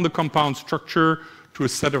depend on the compound structure to a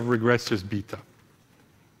set of regressors beta.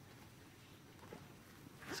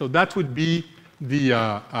 So that would be the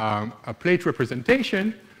a plate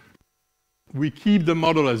representation. We keep the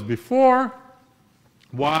model as before.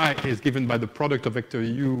 Y is given by the product of vector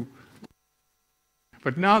u.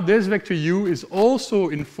 But now this vector u is also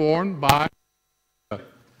informed by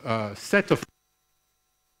a set of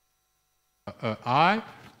I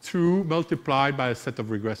through multiplied by a set of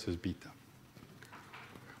regressors beta.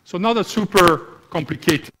 So not a super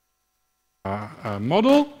complicated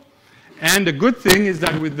model. And the good thing is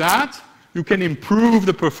that with that, you can improve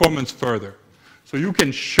the performance further. So you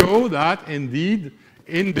can show that indeed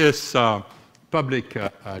in this public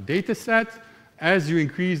data set, as you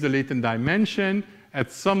increase the latent dimension,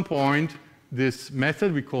 at some point this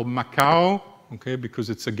method we call Macau, okay, because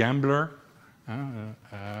it's a gambler,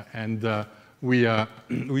 and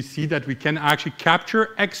we see that we can actually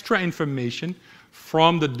capture extra information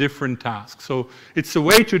from the different tasks. So it's a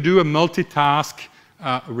way to do a multitask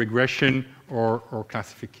regression or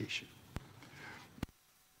classification.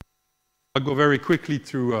 I'll go very quickly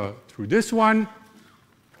through this one.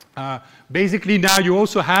 Basically, now you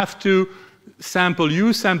also have to sample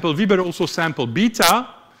U, sample V, but also sample beta.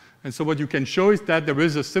 And so what you can show is that there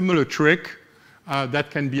is a similar trick that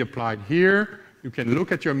can be applied here. You can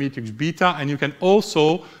look at your matrix beta, and you can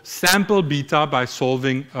also sample beta by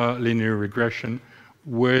solving linear regression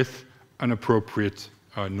with an appropriate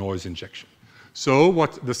noise injection. So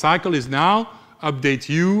what the cycle is now, update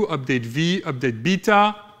U, update V, update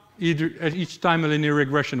beta, each time a linear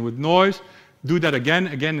regression with noise. Do that again,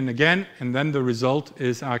 again, and again, and then the result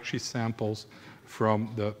is actually samples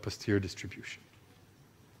from the posterior distribution.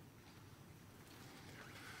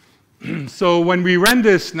 So when we ran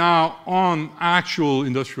this now on actual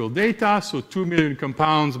industrial data, so 2 million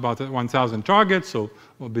compounds, about 1,000 targets, so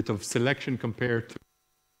a bit of selection compared to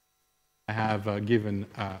what I have given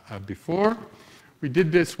before. We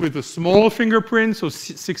did this with a small fingerprint, so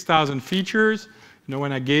 6,000 features. You know,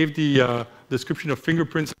 when I gave the description of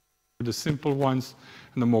fingerprints, the simple ones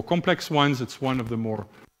and the more complex ones, it's one of the more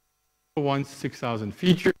simple ones, 6,000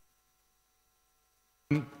 features.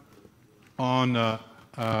 On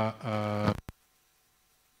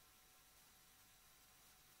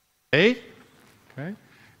okay,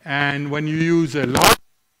 and when you use a large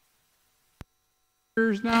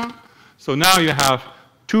now, so now you have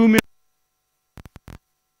 2 million,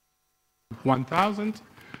 1,000.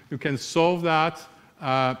 You can solve that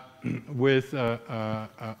with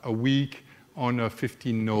a week on a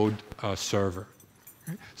 15-node server.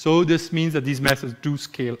 Okay? So this means that these methods do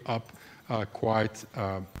scale up quite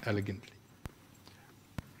elegantly.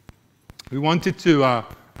 We wanted to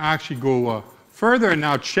actually go further and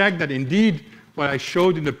now check that indeed what I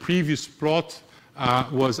showed in the previous plot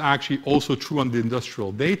was actually also true on the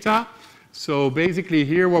industrial data. So basically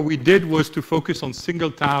here what we did was to focus on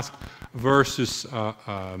single task versus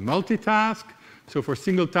multitask. So for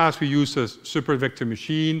single task we used a super vector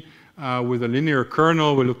machine with a linear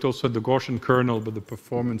kernel. We looked also at the Gaussian kernel, but the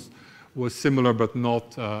performance was similar but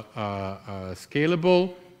not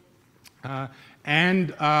scalable.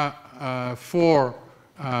 And for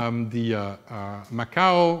the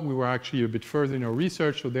Macau, we were actually a bit further in our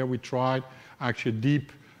research, so there we tried actually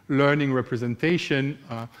deep learning representation.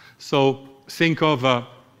 So think of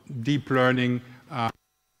deep learning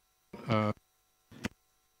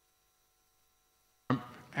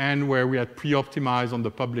and where we had pre-optimized on the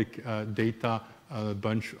public data a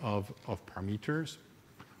bunch of parameters.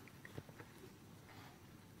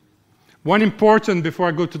 One important, before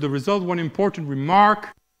I go to the result, one important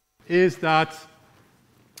remark is that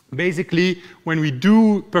basically when we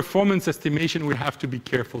do performance estimation, we have to be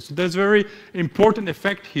careful. So there's a very important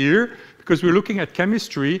effect here because we're looking at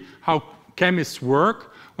chemistry, how chemists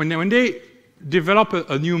work. When they develop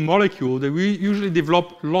a new molecule, they usually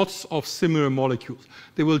develop lots of similar molecules.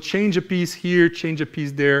 They will change a piece here, change a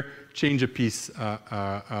piece there, change a piece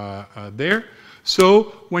there.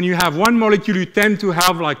 So when you have one molecule, you tend to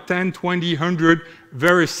have like 10, 20, 100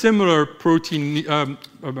 very similar protein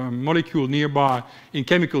molecule nearby in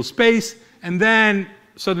chemical space, and then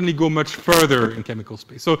suddenly go much further in chemical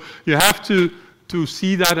space. So you have to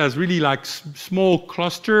see that as really like small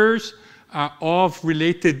clusters of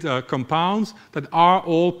related compounds that are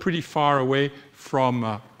all pretty far away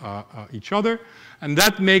from each other. And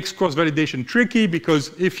that makes cross-validation tricky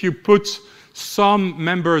because if you put some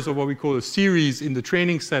members of what we call a series in the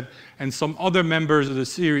training set and some other members of the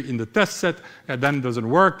series in the test set, then it doesn't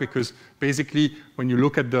work because basically when you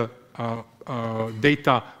look at the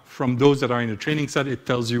data from those that are in the training set, it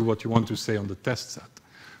tells you what you want to say on the test set.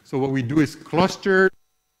 So what we do is cluster,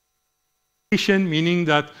 meaning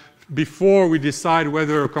that before we decide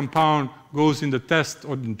whether a compound goes in the test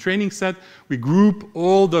or in the training set, we group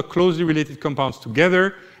all the closely related compounds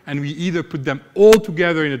together, and we either put them all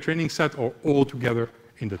together in the training set or all together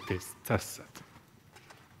in the test set.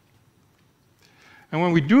 And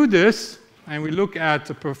when we do this, and we look at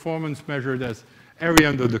the performance measured as area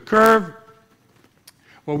under the curve,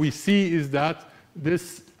 what we see is that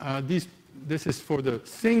this is for the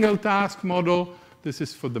single task model, this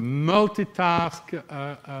is for the multitask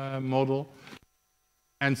model.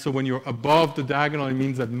 And so when you're above the diagonal, it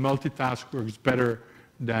means that multitask works better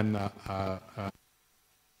than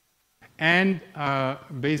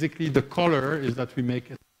basically the color is that we make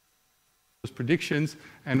those predictions,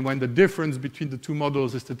 and when the difference between the two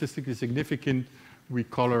models is statistically significant, we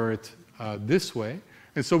color it this way.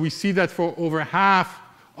 And so we see that for over half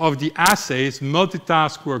of the assays,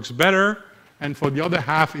 multitask works better, and for the other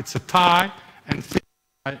half, it's a tie, and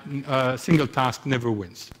single task never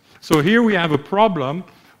wins. So here we have a problem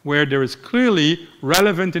where there is clearly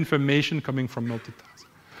relevant information coming from multitask.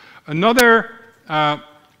 Another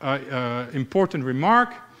important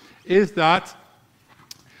remark is that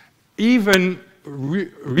even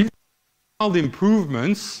real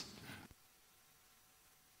improvements,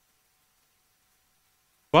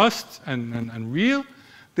 robust and real,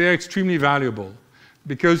 they're extremely valuable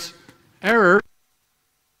because error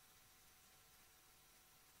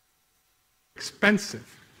is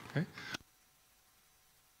expensive. Okay?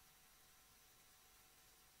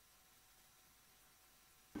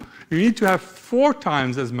 You need to have 4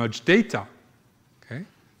 times as much data. Okay?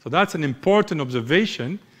 So that's an important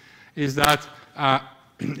observation, is that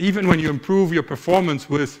even when you improve your performance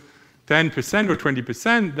with 10% or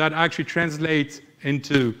 20%, that actually translates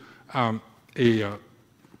into a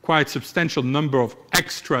quite substantial number of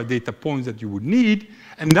extra data points that you would need,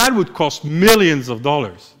 and that would cost millions of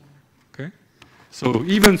dollars. Okay? So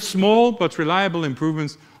even small but reliable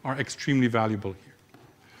improvements are extremely valuable here.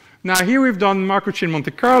 Now here we've done macro chain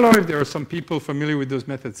Monte Carlo. If there are some people familiar with those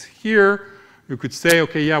methods here, you could say,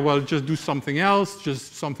 okay, yeah, well, just do something else,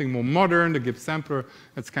 just something more modern. The Gibbs sampler,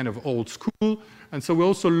 that's kind of old school. And so we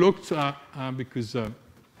also looked, because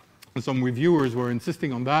some reviewers were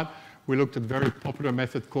insisting on that, we looked at a very popular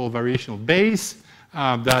method called variational Bayes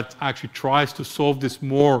that actually tries to solve this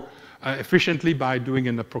more efficiently by doing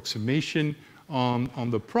an approximation on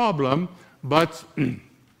the problem. But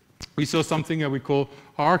we saw something that we call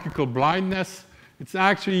hierarchical blindness. It's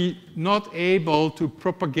actually not able to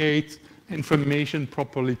propagate information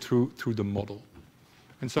properly through the model.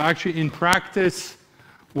 And so actually in practice,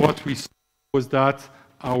 what we saw was that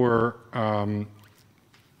our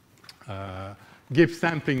Gibbs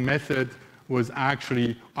sampling method was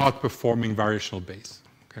actually outperforming variational Bayes.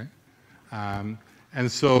 Okay? And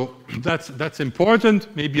so that's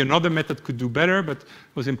important. Maybe another method could do better, but it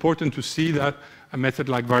was important to see that a method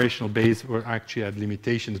like variational Bayes were actually had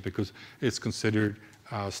limitations because it's considered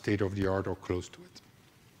state of the art or close to it.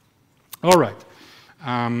 All right.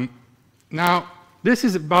 Now, this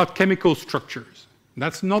is about chemical structures.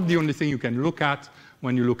 That's not the only thing you can look at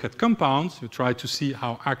when you look at compounds. You try to see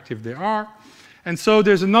how active they are. And so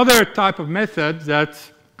there's another type of method that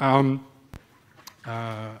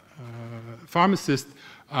pharmacists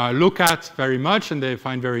look at very much and they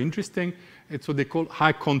find very interesting. It's what they call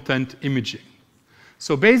high-content imaging.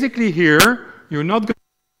 So basically here, you're not going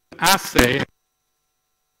to assay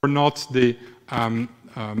or not the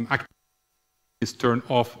activity is turned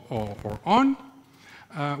off or on.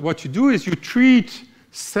 What you do is you treat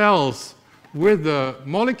cells with a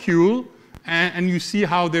molecule and you see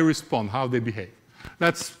how they respond, how they behave.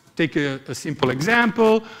 Let's take a simple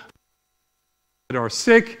example. That are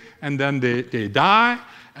sick and then they die.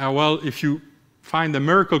 Well, if you find a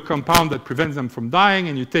miracle compound that prevents them from dying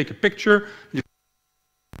and you take a picture,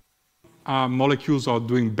 molecules are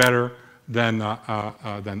doing better than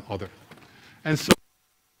other. And so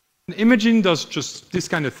imaging does just this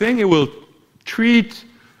kind of thing. It will treat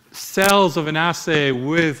cells of an assay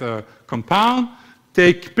with a compound,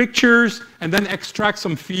 take pictures, and then extract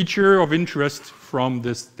some feature of interest from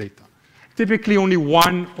this data. Typically only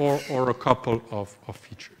one or a couple of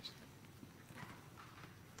features.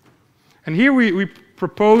 And here we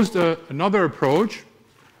proposed another approach,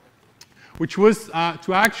 which was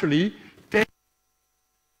to actually take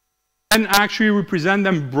and actually represent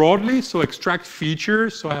them broadly, so extract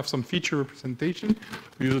features. So I have some feature representation.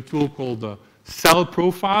 We use a tool called the cell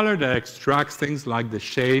profiler that extracts things like the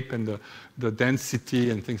shape and the density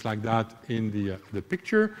and things like that in the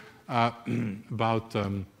picture. About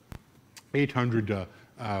 800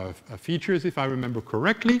 features, if I remember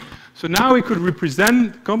correctly. So now we could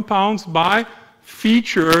represent compounds by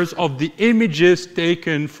features of the images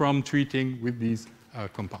taken from treating with these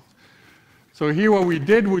compounds. So here what we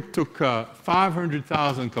did, we took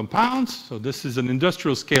 500,000 compounds. So this is an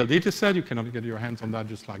industrial scale data set. You cannot get your hands on that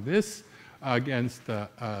just like this. Against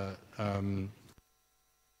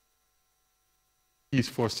these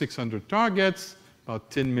for 600 targets, about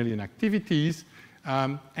 10 million activities.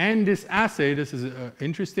 And this assay, this is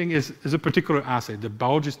interesting, is a particular assay. The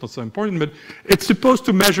biology is not so important, but it's supposed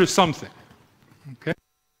to measure something. Okay?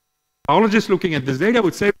 Biologists looking at this data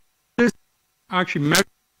would say, this actually measures.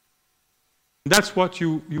 That's what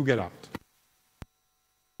you get out.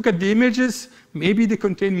 Look at the images, maybe they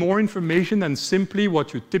contain more information than simply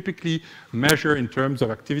what you typically measure in terms of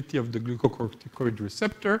activity of the glucocorticoid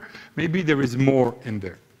receptor. Maybe there is more in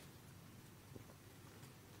there.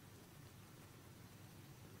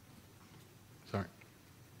 Sorry.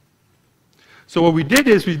 So what we did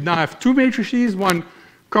is we now have two matrices, one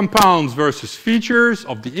compounds versus features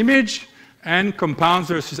of the image, and compounds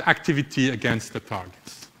versus activity against the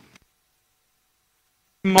targets.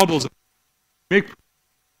 Models make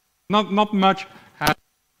not much has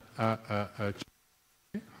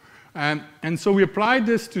And so we applied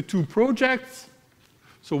this to 2 projects.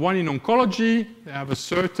 So one in oncology, they have a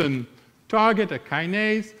certain target, a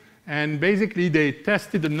kinase, and basically they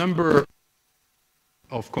tested a number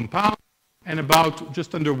of compounds, and about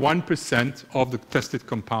just under 1% of the tested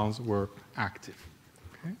compounds were active.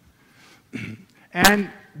 Okay? And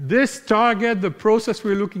this target, the process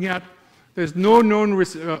we're looking at, there's no known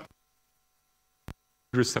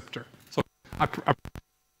receptor. So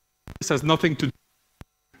this has nothing to do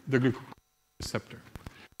with the glucose receptor.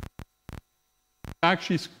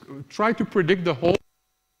 Actually try to predict the whole,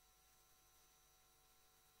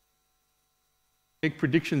 make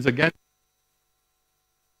predictions against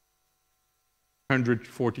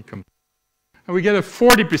 140 compounds. And we get a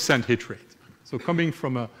 40% hit rate. So coming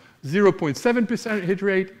from a 0.7% hit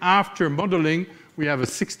rate, after modeling, we have a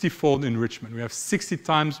 60-fold enrichment. We have 60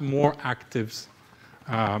 times more actives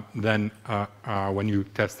than when you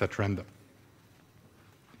test at random.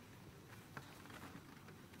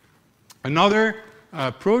 Another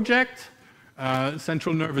project,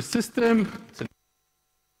 central nervous system,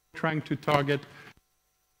 trying to target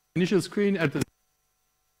initial screen at the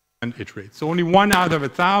hit rate. So only 1 out of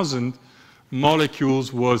 1,000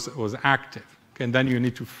 molecules was active. Okay, and then you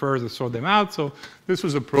need to further sort them out. So this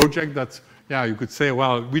was a project that, yeah, you could say,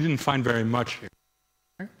 well, we didn't find very much here.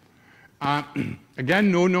 Okay?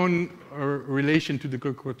 Again, no known relation to the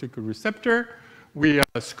glucocorticoid receptor. We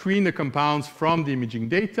screen the compounds from the imaging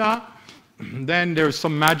data. Then there's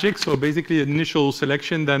some magic. So basically, initial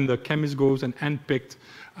selection, then the chemist goes and handpicked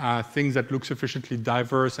things that look sufficiently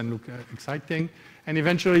diverse and look exciting. And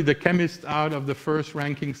eventually, the chemist out of the first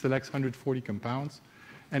ranking selects 140 compounds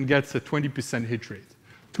and gets a 20% hit rate.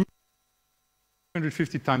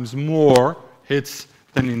 250 times more hits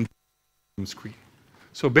than in the screen.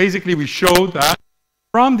 So basically, we showed that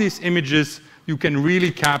from these images, you can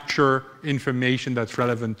really capture information that's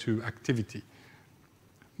relevant to activity.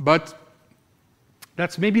 But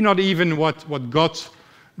that's maybe not even what got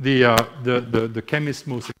the chemist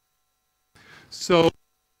most excited. So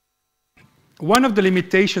one of the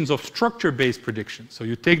limitations of structure-based prediction, so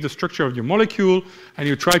you take the structure of your molecule and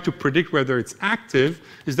you try to predict whether it's active,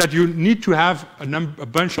 is that you need to have a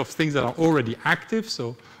bunch of things that are already active,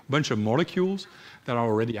 so a bunch of molecules that are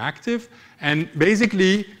already active. And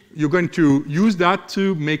basically, you're going to use that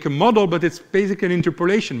to make a model, but it's basically an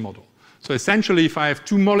interpolation model. So essentially, if I have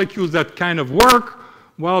 2 molecules that kind of work,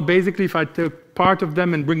 well, basically, if I take part of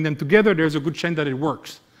them and bring them together, there's a good chance that it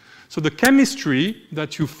works. So the chemistry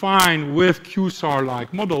that you find with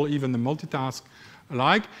QSAR-like model, even the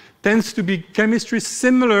multitask-like, tends to be chemistry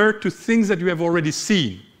similar to things that you have already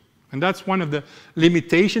seen. And that's one of the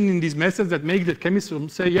limitations in these methods that make the chemists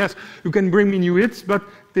say, yes, you can bring me new hits, but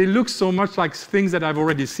they look so much like things that I've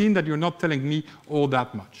already seen that you're not telling me all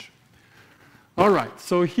that much. All right,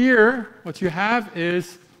 so here what you have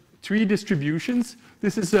is 3 distributions.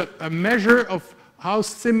 This is a measure of how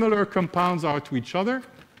similar compounds are to each other.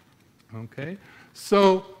 Okay,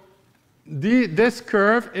 so this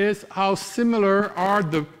curve is how similar are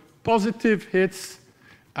the positive hits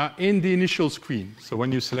in the initial screen, so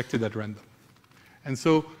when you select it at random. And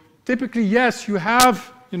so typically, yes, you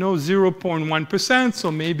have 0.1%,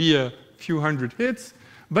 so maybe a few hundred hits,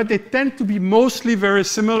 but they tend to be mostly very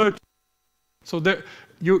similar. So there,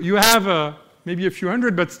 you have maybe a few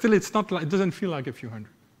hundred, but still it's not like, it doesn't feel like a few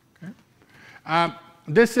hundred. Okay?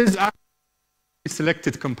 This is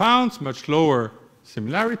selected compounds, much lower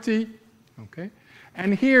similarity. Okay?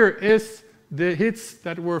 And here is the hits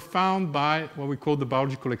that were found by what we call the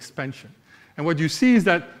biological expansion. And what you see is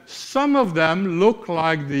that some of them look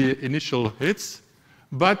like the initial hits,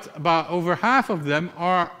 but about over half of them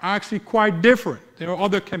are actually quite different. They are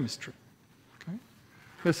other chemistry. Okay?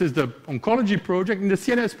 This is the oncology project. And the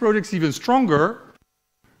CNS project is even stronger.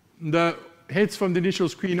 The hits from the initial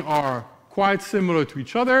screen are quite similar to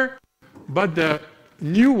each other, but the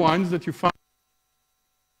new ones that you find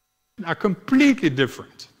are completely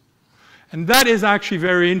different. And that is actually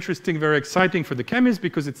very interesting, very exciting for the chemist,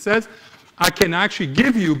 because it says, I can actually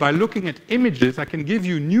give you, by looking at images, I can give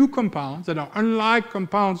you new compounds that are unlike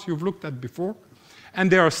compounds you've looked at before, and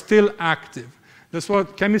they are still active. That's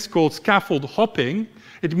what chemists call scaffold hopping.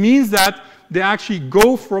 It means that they actually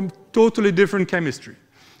go from totally different chemistry.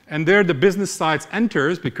 And there the business side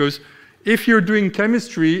enters, because if you're doing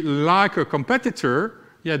chemistry like a competitor,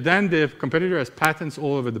 yeah, then the competitor has patents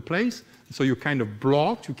all over the place. So you're kind of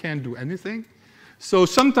blocked. You can't do anything. So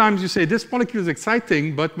sometimes you say, this molecule is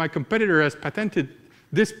exciting, but my competitor has patented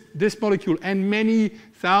this molecule and many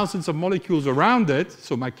thousands of molecules around it,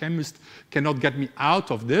 so my chemist cannot get me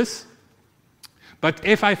out of this. But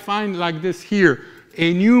if I find like this here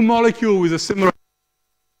a new molecule with a similar,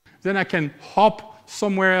 then I can hop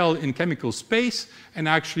somewhere else in chemical space and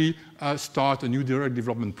actually start a new drug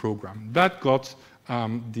development program. That got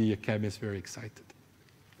the chemists very excited.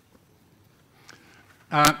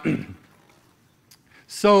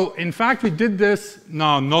 So, in fact, we did this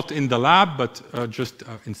now not in the lab, but just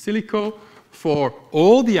in silico for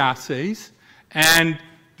all the assays. And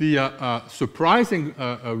the surprising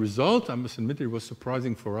result, I must admit it was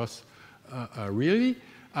surprising for us really,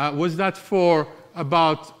 was that for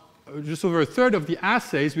about just over a third of the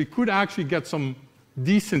assays, we could actually get some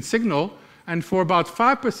decent signal. And for about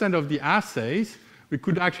 5% of the assays, we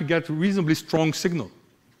could actually get a reasonably strong signal.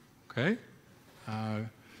 Okay?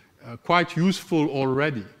 Quite useful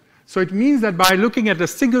already. So it means that by looking at a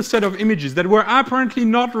single set of images that were apparently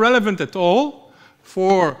not relevant at all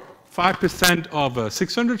for 5% of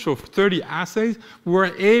 600, so 30 assays, we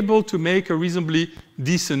were able to make a reasonably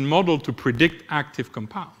decent model to predict active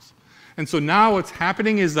compounds. And so now what's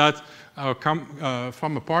happening is that our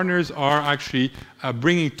pharma partners are actually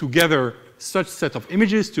bringing together such set of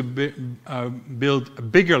images to build a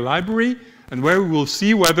bigger library, and where we will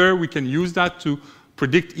see whether we can use that to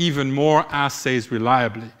predict even more assays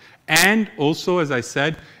reliably. And also, as I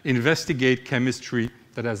said, investigate chemistry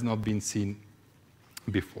that has not been seen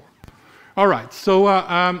before. All right,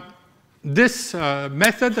 so this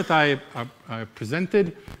method that I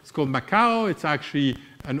presented is called Macao. It's actually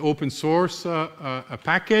an open source a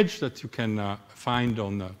package that you can find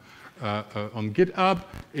on GitHub.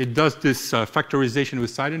 It does this factorization with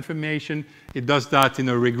side information. It does that in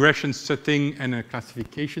a regression setting and a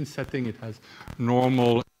classification setting. It has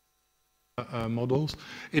normal models.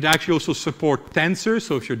 It actually also supports tensors,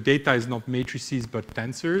 so if your data is not matrices but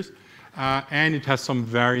tensors. And it has some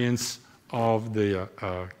variants of the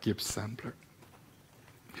Gibbs sampler.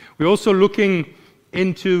 We're also looking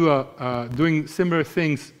into doing similar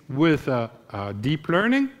things with deep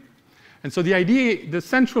learning. And so the idea, the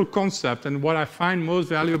central concept, and what I find most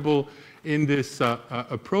valuable in this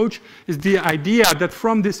approach is the idea that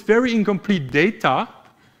from this very incomplete data,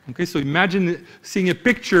 okay, so imagine seeing a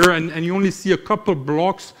picture and you only see a couple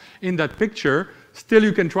blocks in that picture, still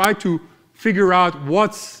you can try to figure out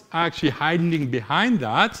what's actually hiding behind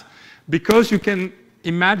that, because you can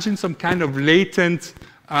imagine some kind of latent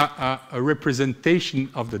a representation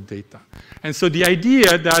of the data. And so the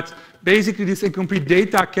idea that basically this incomplete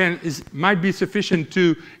data might be sufficient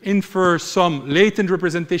to infer some latent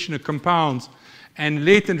representation of compounds and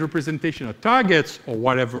latent representation of targets or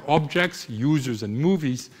whatever objects, users and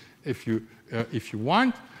movies, if you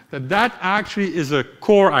want, that actually is a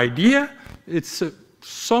core idea. It's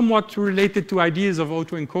somewhat related to ideas of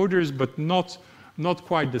autoencoders, but not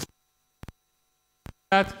quite the same.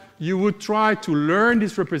 That you would try to learn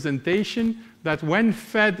this representation that when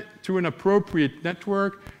fed to an appropriate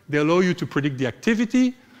network, they allow you to predict the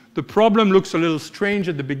activity. The problem looks a little strange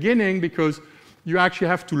at the beginning because you actually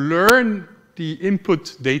have to learn the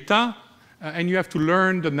input data and you have to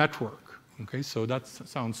learn the network. Okay, so that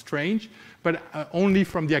sounds strange, but only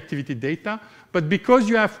from the activity data. But because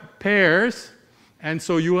you have pairs, and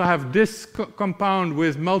so you will have this compound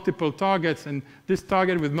with multiple targets and this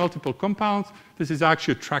target with multiple compounds, this is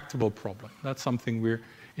actually a tractable problem. That's something we're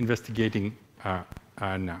investigating now.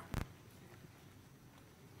 I'd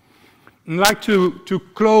like to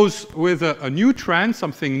close with a new trend,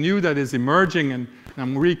 something new that is emerging and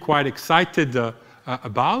I'm really quite excited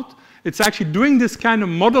about. It's actually doing this kind of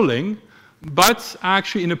modeling, but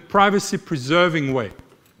actually in a privacy-preserving way.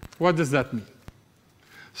 What does that mean?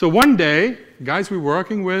 So one day, guys we're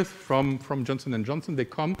working with from Johnson & Johnson, they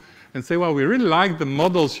come and say, well, we really like the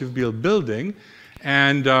models you've been building,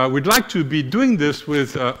 and we'd like to be doing this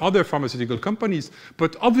with other pharmaceutical companies,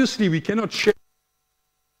 but obviously we cannot share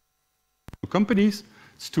with companies.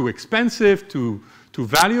 It's too expensive, too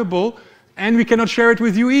valuable, and we cannot share it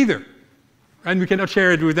with you either. And we cannot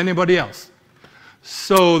share it with anybody else.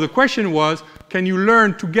 So the question was, can you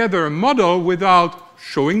learn together a model without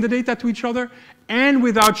showing the data to each other and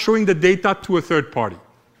without showing the data to a third party?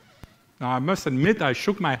 Now, I must admit, I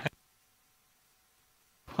shook my head.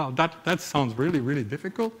 Well, that sounds really, really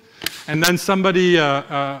difficult. And then somebody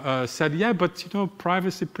said, yeah, but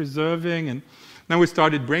privacy preserving. And then we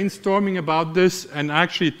started brainstorming about this, and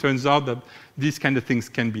actually it turns out that these kind of things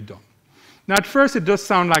can be done. Now, at first, it does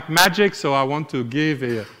sound like magic, so I want to give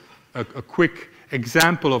a quick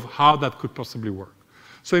example of how that could possibly work.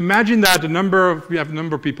 So imagine that we have a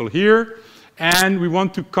number of people here, and we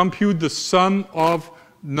want to compute the sum of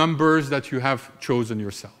numbers that you have chosen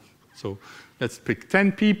yourself. So let's pick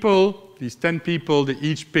 10 people. These 10 people, they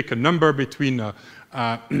each pick a number between 1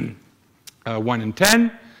 and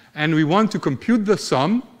 10, and we want to compute the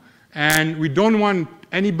sum, and we don't want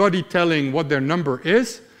anybody telling what their number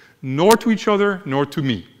is, nor to each other, nor to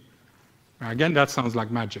me. Again, that sounds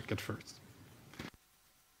like magic at first.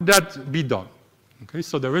 That be done. Okay,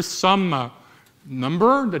 so there is some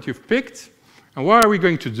number that you've picked, and what are we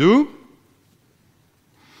going to do?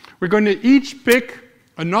 We're going to each pick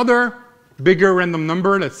another bigger random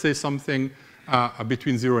number, let's say something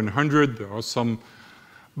between 0 and 100. There are some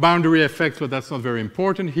boundary effects, but that's not very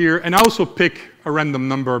important here. And I also pick a random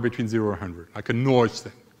number between 0 and 100, like a noise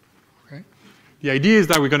thing. Okay? The idea is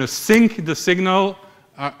that we're going to sync the signal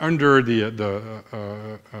under in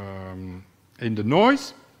the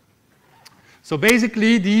noise. So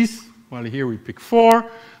basically these, well here we pick 4,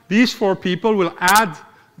 these 4 people will add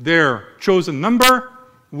their chosen number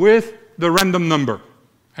with the random number,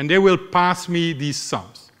 and they will pass me these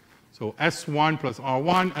sums. So S1 plus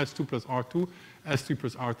R1, S2 plus R2, S3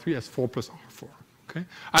 plus R3, S4 plus R4. Okay?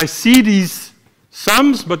 I see these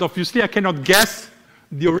sums, but obviously I cannot guess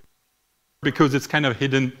the original because it's kind of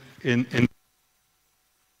hidden in.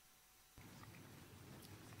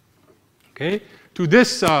 Okay? To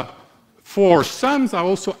this 4 sums, I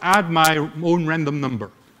also add my own random number.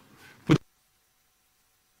 So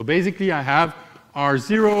basically I have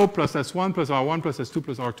R0 plus S1 plus R1 plus S2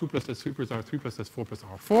 plus R2 plus S3 plus R3 plus S4 plus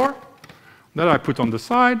R4. That I put on the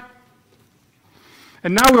side.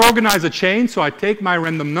 And now we organize a chain, so I take my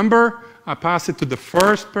random number, I pass it to the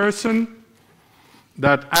first person,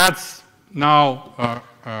 that adds now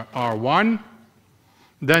R1,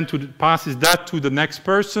 then passes that to the next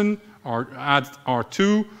person, or adds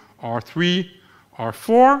R2, R3,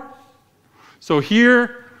 R4. So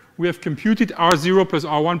here we have computed R0 plus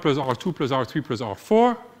R1 plus R2 plus R3 plus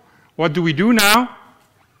R4. What do we do now?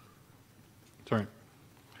 Sorry.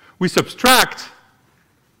 We subtract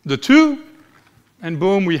the 2, and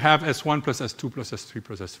boom, we have S1 plus S2 plus S3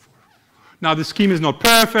 plus S4. Now, the scheme is not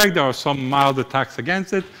perfect. There are some mild attacks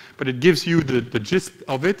against it, but it gives you the gist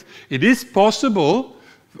of it. It is possible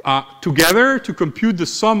together to compute the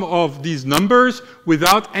sum of these numbers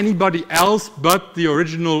without anybody else but the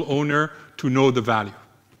original owner to know the value.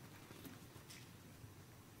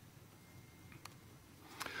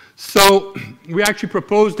 So we actually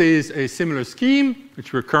proposed a similar scheme,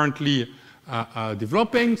 which we're currently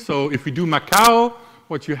developing. So if we do Macau,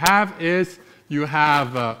 what you have is you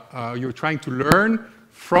have, you're trying to learn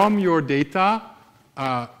from your data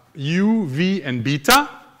U, V, and beta.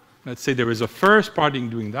 Let's say there is a first party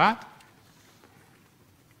doing that.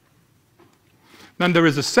 Then there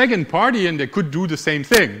is a second party, and they could do the same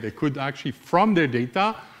thing. They could actually, from their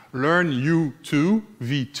data, learn U2,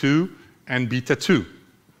 V2, and beta2.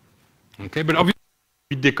 Okay, but obviously,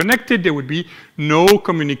 if they're connected, there would be no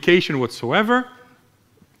communication whatsoever,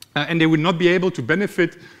 and they would not be able to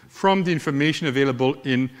benefit from the information available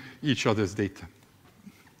in each other's data.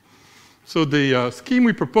 So the scheme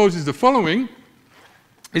we propose is the following,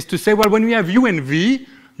 is to say, well, when we have U and V,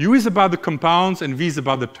 U is about the compounds and V is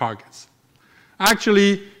about the targets.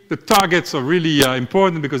 Actually, the targets are really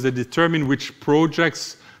important because they determine which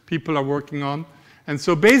projects people are working on. And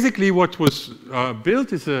so basically what was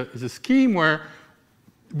built is a scheme where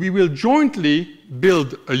we will jointly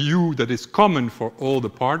build a U that is common for all the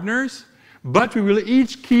partners, but we will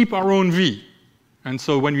each keep our own V. And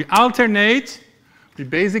so when we alternate, we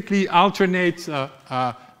basically alternate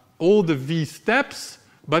all the V steps,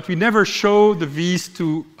 but we never show the V's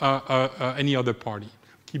to any other party.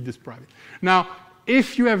 Keep this private. Now,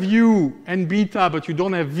 if you have U and beta, but you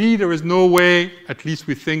don't have V, there is no way, at least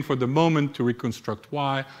we think for the moment, to reconstruct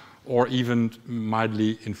Y or even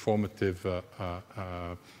mildly informative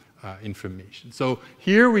information. So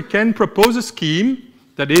here we can propose a scheme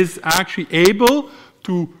that is actually able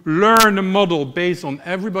to learn a model based on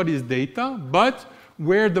everybody's data, but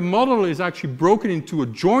where the model is actually broken into a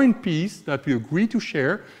joint piece that we agree to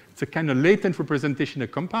share. It's a kind of latent representation of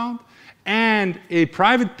a compound, and a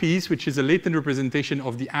private piece, which is a latent representation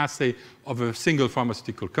of the assay of a single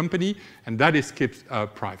pharmaceutical company, and that is kept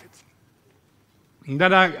private. And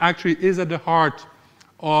that actually is at the heart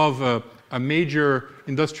of a major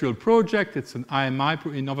industrial project. It's an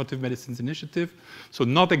IMI, Innovative Medicines Initiative. So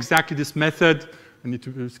not exactly this method. I need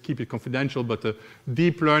to keep it confidential, but a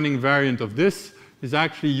deep learning variant of this is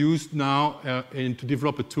actually used now to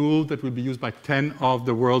develop a tool that will be used by 10 of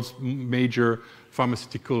the world's major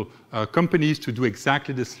pharmaceutical companies to do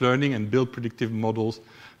exactly this learning and build predictive models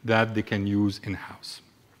that they can use in-house.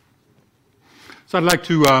 So I'd like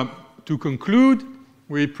to conclude.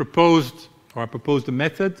 We proposed, or I proposed a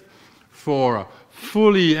method for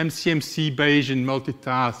fully MCMC Bayesian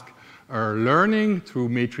multitask learning through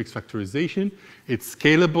matrix factorization. It's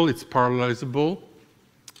scalable, it's parallelizable,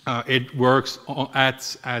 It works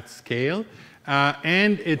at scale.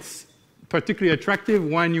 And it's particularly attractive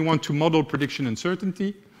when you want to model prediction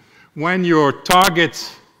uncertainty, when your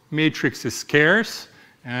target matrix is scarce,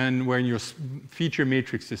 and when your feature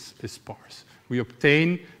matrix is sparse. We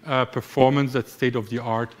obtain performance that's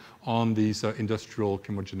state-of-the-art on these industrial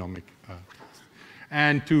chemogenomic tests.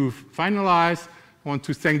 And to finalize, I want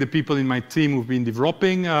to thank the people in my team who've been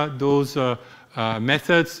developing those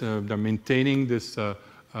methods. They're maintaining this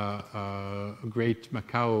great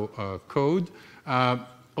Macau code.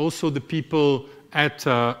 Also the people at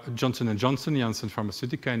Johnson & Johnson, Janssen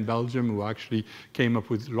Pharmaceutica in Belgium, who actually came up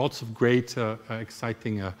with lots of great,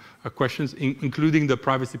 exciting questions, including the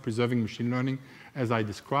privacy-preserving machine learning, as I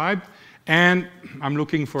described. And I'm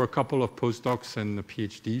looking for a couple of postdocs and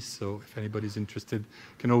PhDs, so if anybody's interested,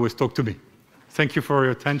 can always talk to me. Thank you for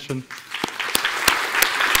your attention.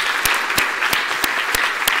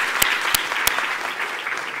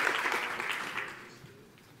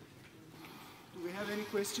 Do we have any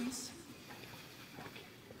questions?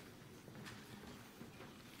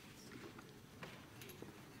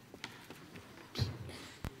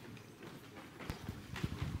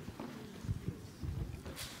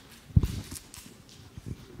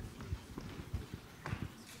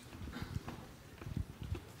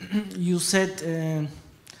 You said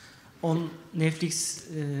on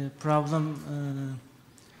Netflix problem,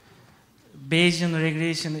 Bayesian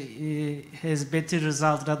regression has better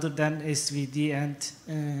result rather than SVD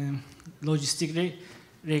and logistic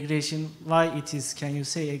regression. Why it is? Can you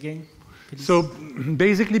say again, please? So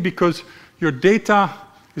basically because your data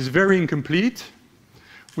is very incomplete,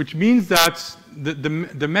 which means that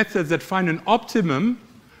the methods that find an optimum,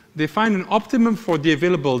 they find an optimum for the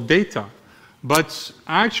available data. But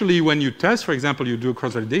actually, when you test, for example, you do a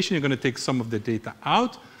cross-validation, you're going to take some of the data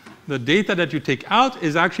out. The data that you take out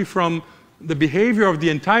is actually from the behavior of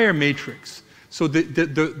the entire matrix. So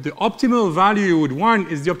the optimal value you would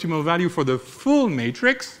want is the optimal value for the full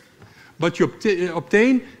matrix, but you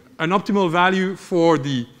obtain an optimal value for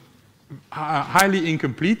the highly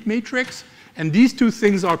incomplete matrix. And these two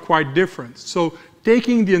things are quite different. So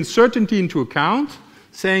taking the uncertainty into account,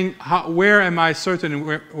 saying where am I certain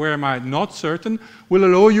and where am I not certain, will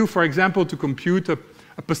allow you, for example, to compute a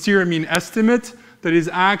posterior mean estimate that is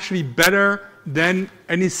actually better than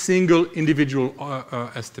any single individual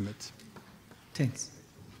estimate. Thanks.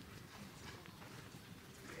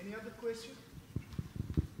 Any other question?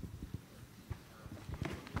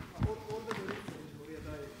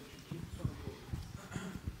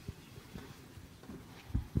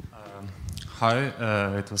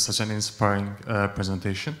 Hi, it was such an inspiring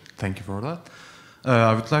presentation. Thank you for that.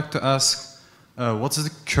 I would like to ask, what is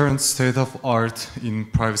the current state of art in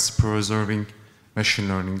privacy-preserving machine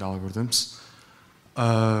learning algorithms?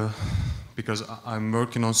 Because I'm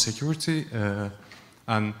working on security,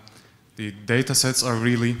 and the data sets are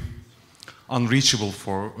really unreachable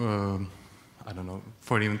for, I don't know,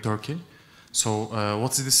 for even Turkey. So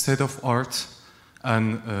what is the state of art,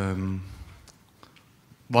 and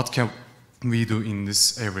what can we do in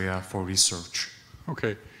this area for research?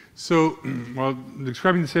 Okay, so, well,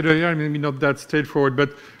 describing the state of the art may be not that straightforward,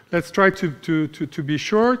 but let's try to be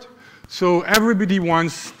short. So everybody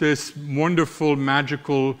wants this wonderful,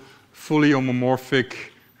 magical, fully homomorphic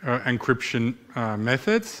encryption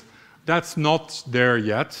methods. That's not there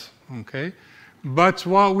yet, okay? But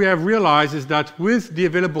what we have realized is that with the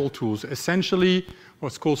available tools, essentially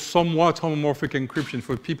what's called somewhat homomorphic encryption,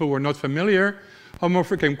 for people who are not familiar,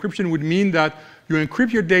 homomorphic encryption would mean that you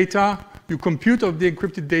encrypt your data, you compute of the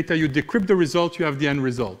encrypted data, you decrypt the result, you have the end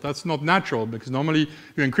result. That's not natural, because normally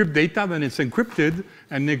you encrypt data, then it's encrypted,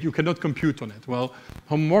 and you cannot compute on it. Well,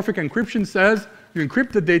 homomorphic encryption says you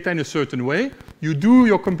encrypt the data in a certain way, you do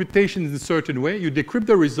your computations in a certain way, you decrypt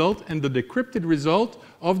the result, and the decrypted result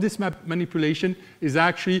of this manipulation is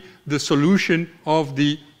actually the solution of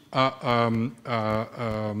the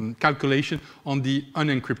calculation on the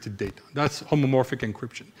unencrypted data. That's homomorphic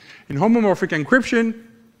encryption. In homomorphic encryption,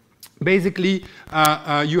 basically,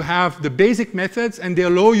 you have the basic methods, and they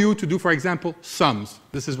allow you to do, for example, sums.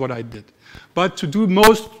 This is what I did. But to do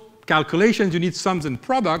most calculations, you need sums and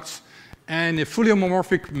products, and a fully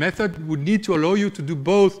homomorphic method would need to allow you to do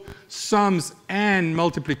both sums and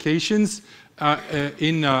multiplications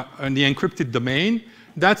in the encrypted domain.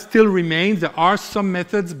 That still remains. There are some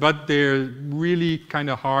methods, but they're really kind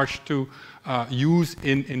of harsh to use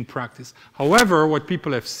in practice. However, what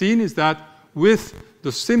people have seen is that with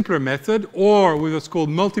the simpler method or with what's called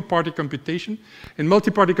multi-party computation. In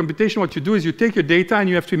multi-party computation, what you do is you take your data and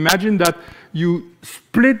you have to imagine that you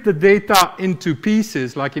split the data into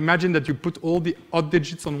pieces. Like imagine that you put all the odd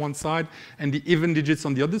digits on one side and the even digits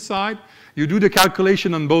on the other side. You do the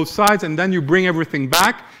calculation on both sides and then you bring everything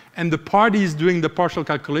back, and the parties doing the partial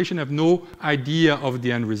calculation have no idea of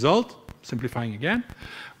the end result. Simplifying again.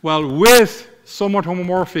 Well, with somewhat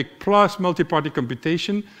homomorphic plus multi-party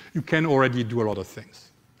computation, you can already do a lot of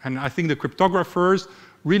things. And I think the cryptographers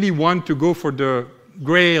really want to go for the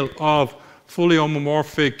grail of fully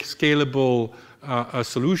homomorphic, scalable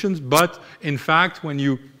solutions. But in fact, when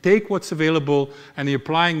you take what's available and you're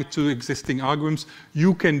applying it to existing algorithms,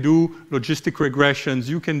 you can do logistic regressions,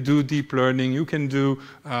 you can do deep learning, you can do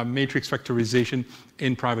matrix factorization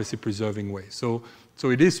in privacy-preserving ways. So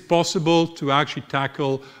it is possible to actually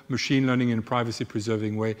tackle machine learning in a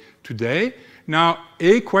privacy-preserving way today. Now,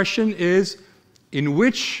 a question is, on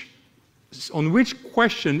which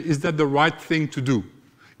question is that the right thing to do?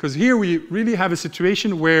 Because here we really have a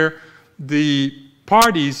situation where the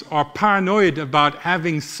parties are paranoid about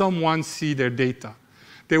having someone see their data.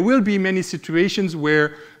 There will be many situations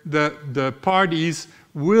where the parties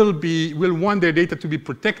will want their data to be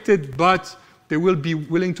protected, but they will be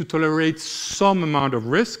willing to tolerate some amount of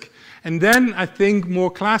risk. And then I think more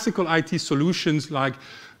classical IT solutions like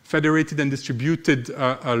federated and distributed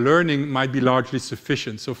learning might be largely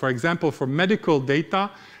sufficient. So for example, for medical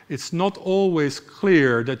data, it's not always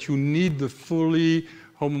clear that you need the fully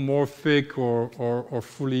homomorphic or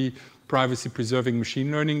fully privacy-preserving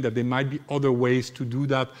machine learning, that there might be other ways to do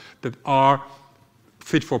that that are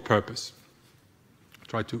fit for purpose.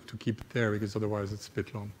 Try to keep it there because otherwise it's a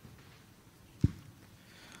bit long.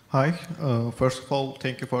 Hi. First of all,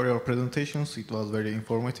 thank you for your presentations. It was very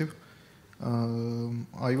informative.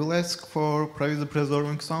 I will ask for privacy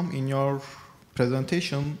preserving sum. In your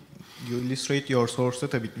presentation, you illustrate your source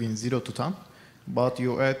data between 0 to 10, but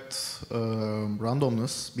you add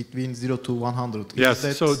randomness between 0 to 100.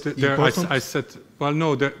 Yes, so I said, well,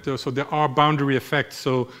 no, so there are boundary effects.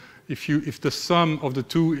 So if the sum of the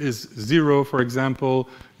two is 0, for example,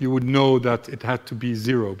 you would know that it had to be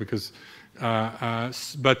 0 because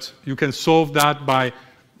but you can solve that by,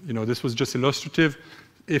 this was just illustrative.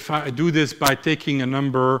 If I do this by taking a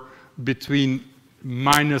number between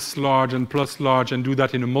minus large and plus large and do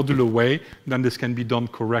that in a modulo way, then this can be done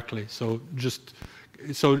correctly. So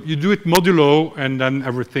you do it modulo and then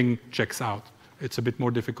everything checks out. It's a bit more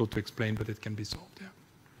difficult to explain, but it can be solved, yeah.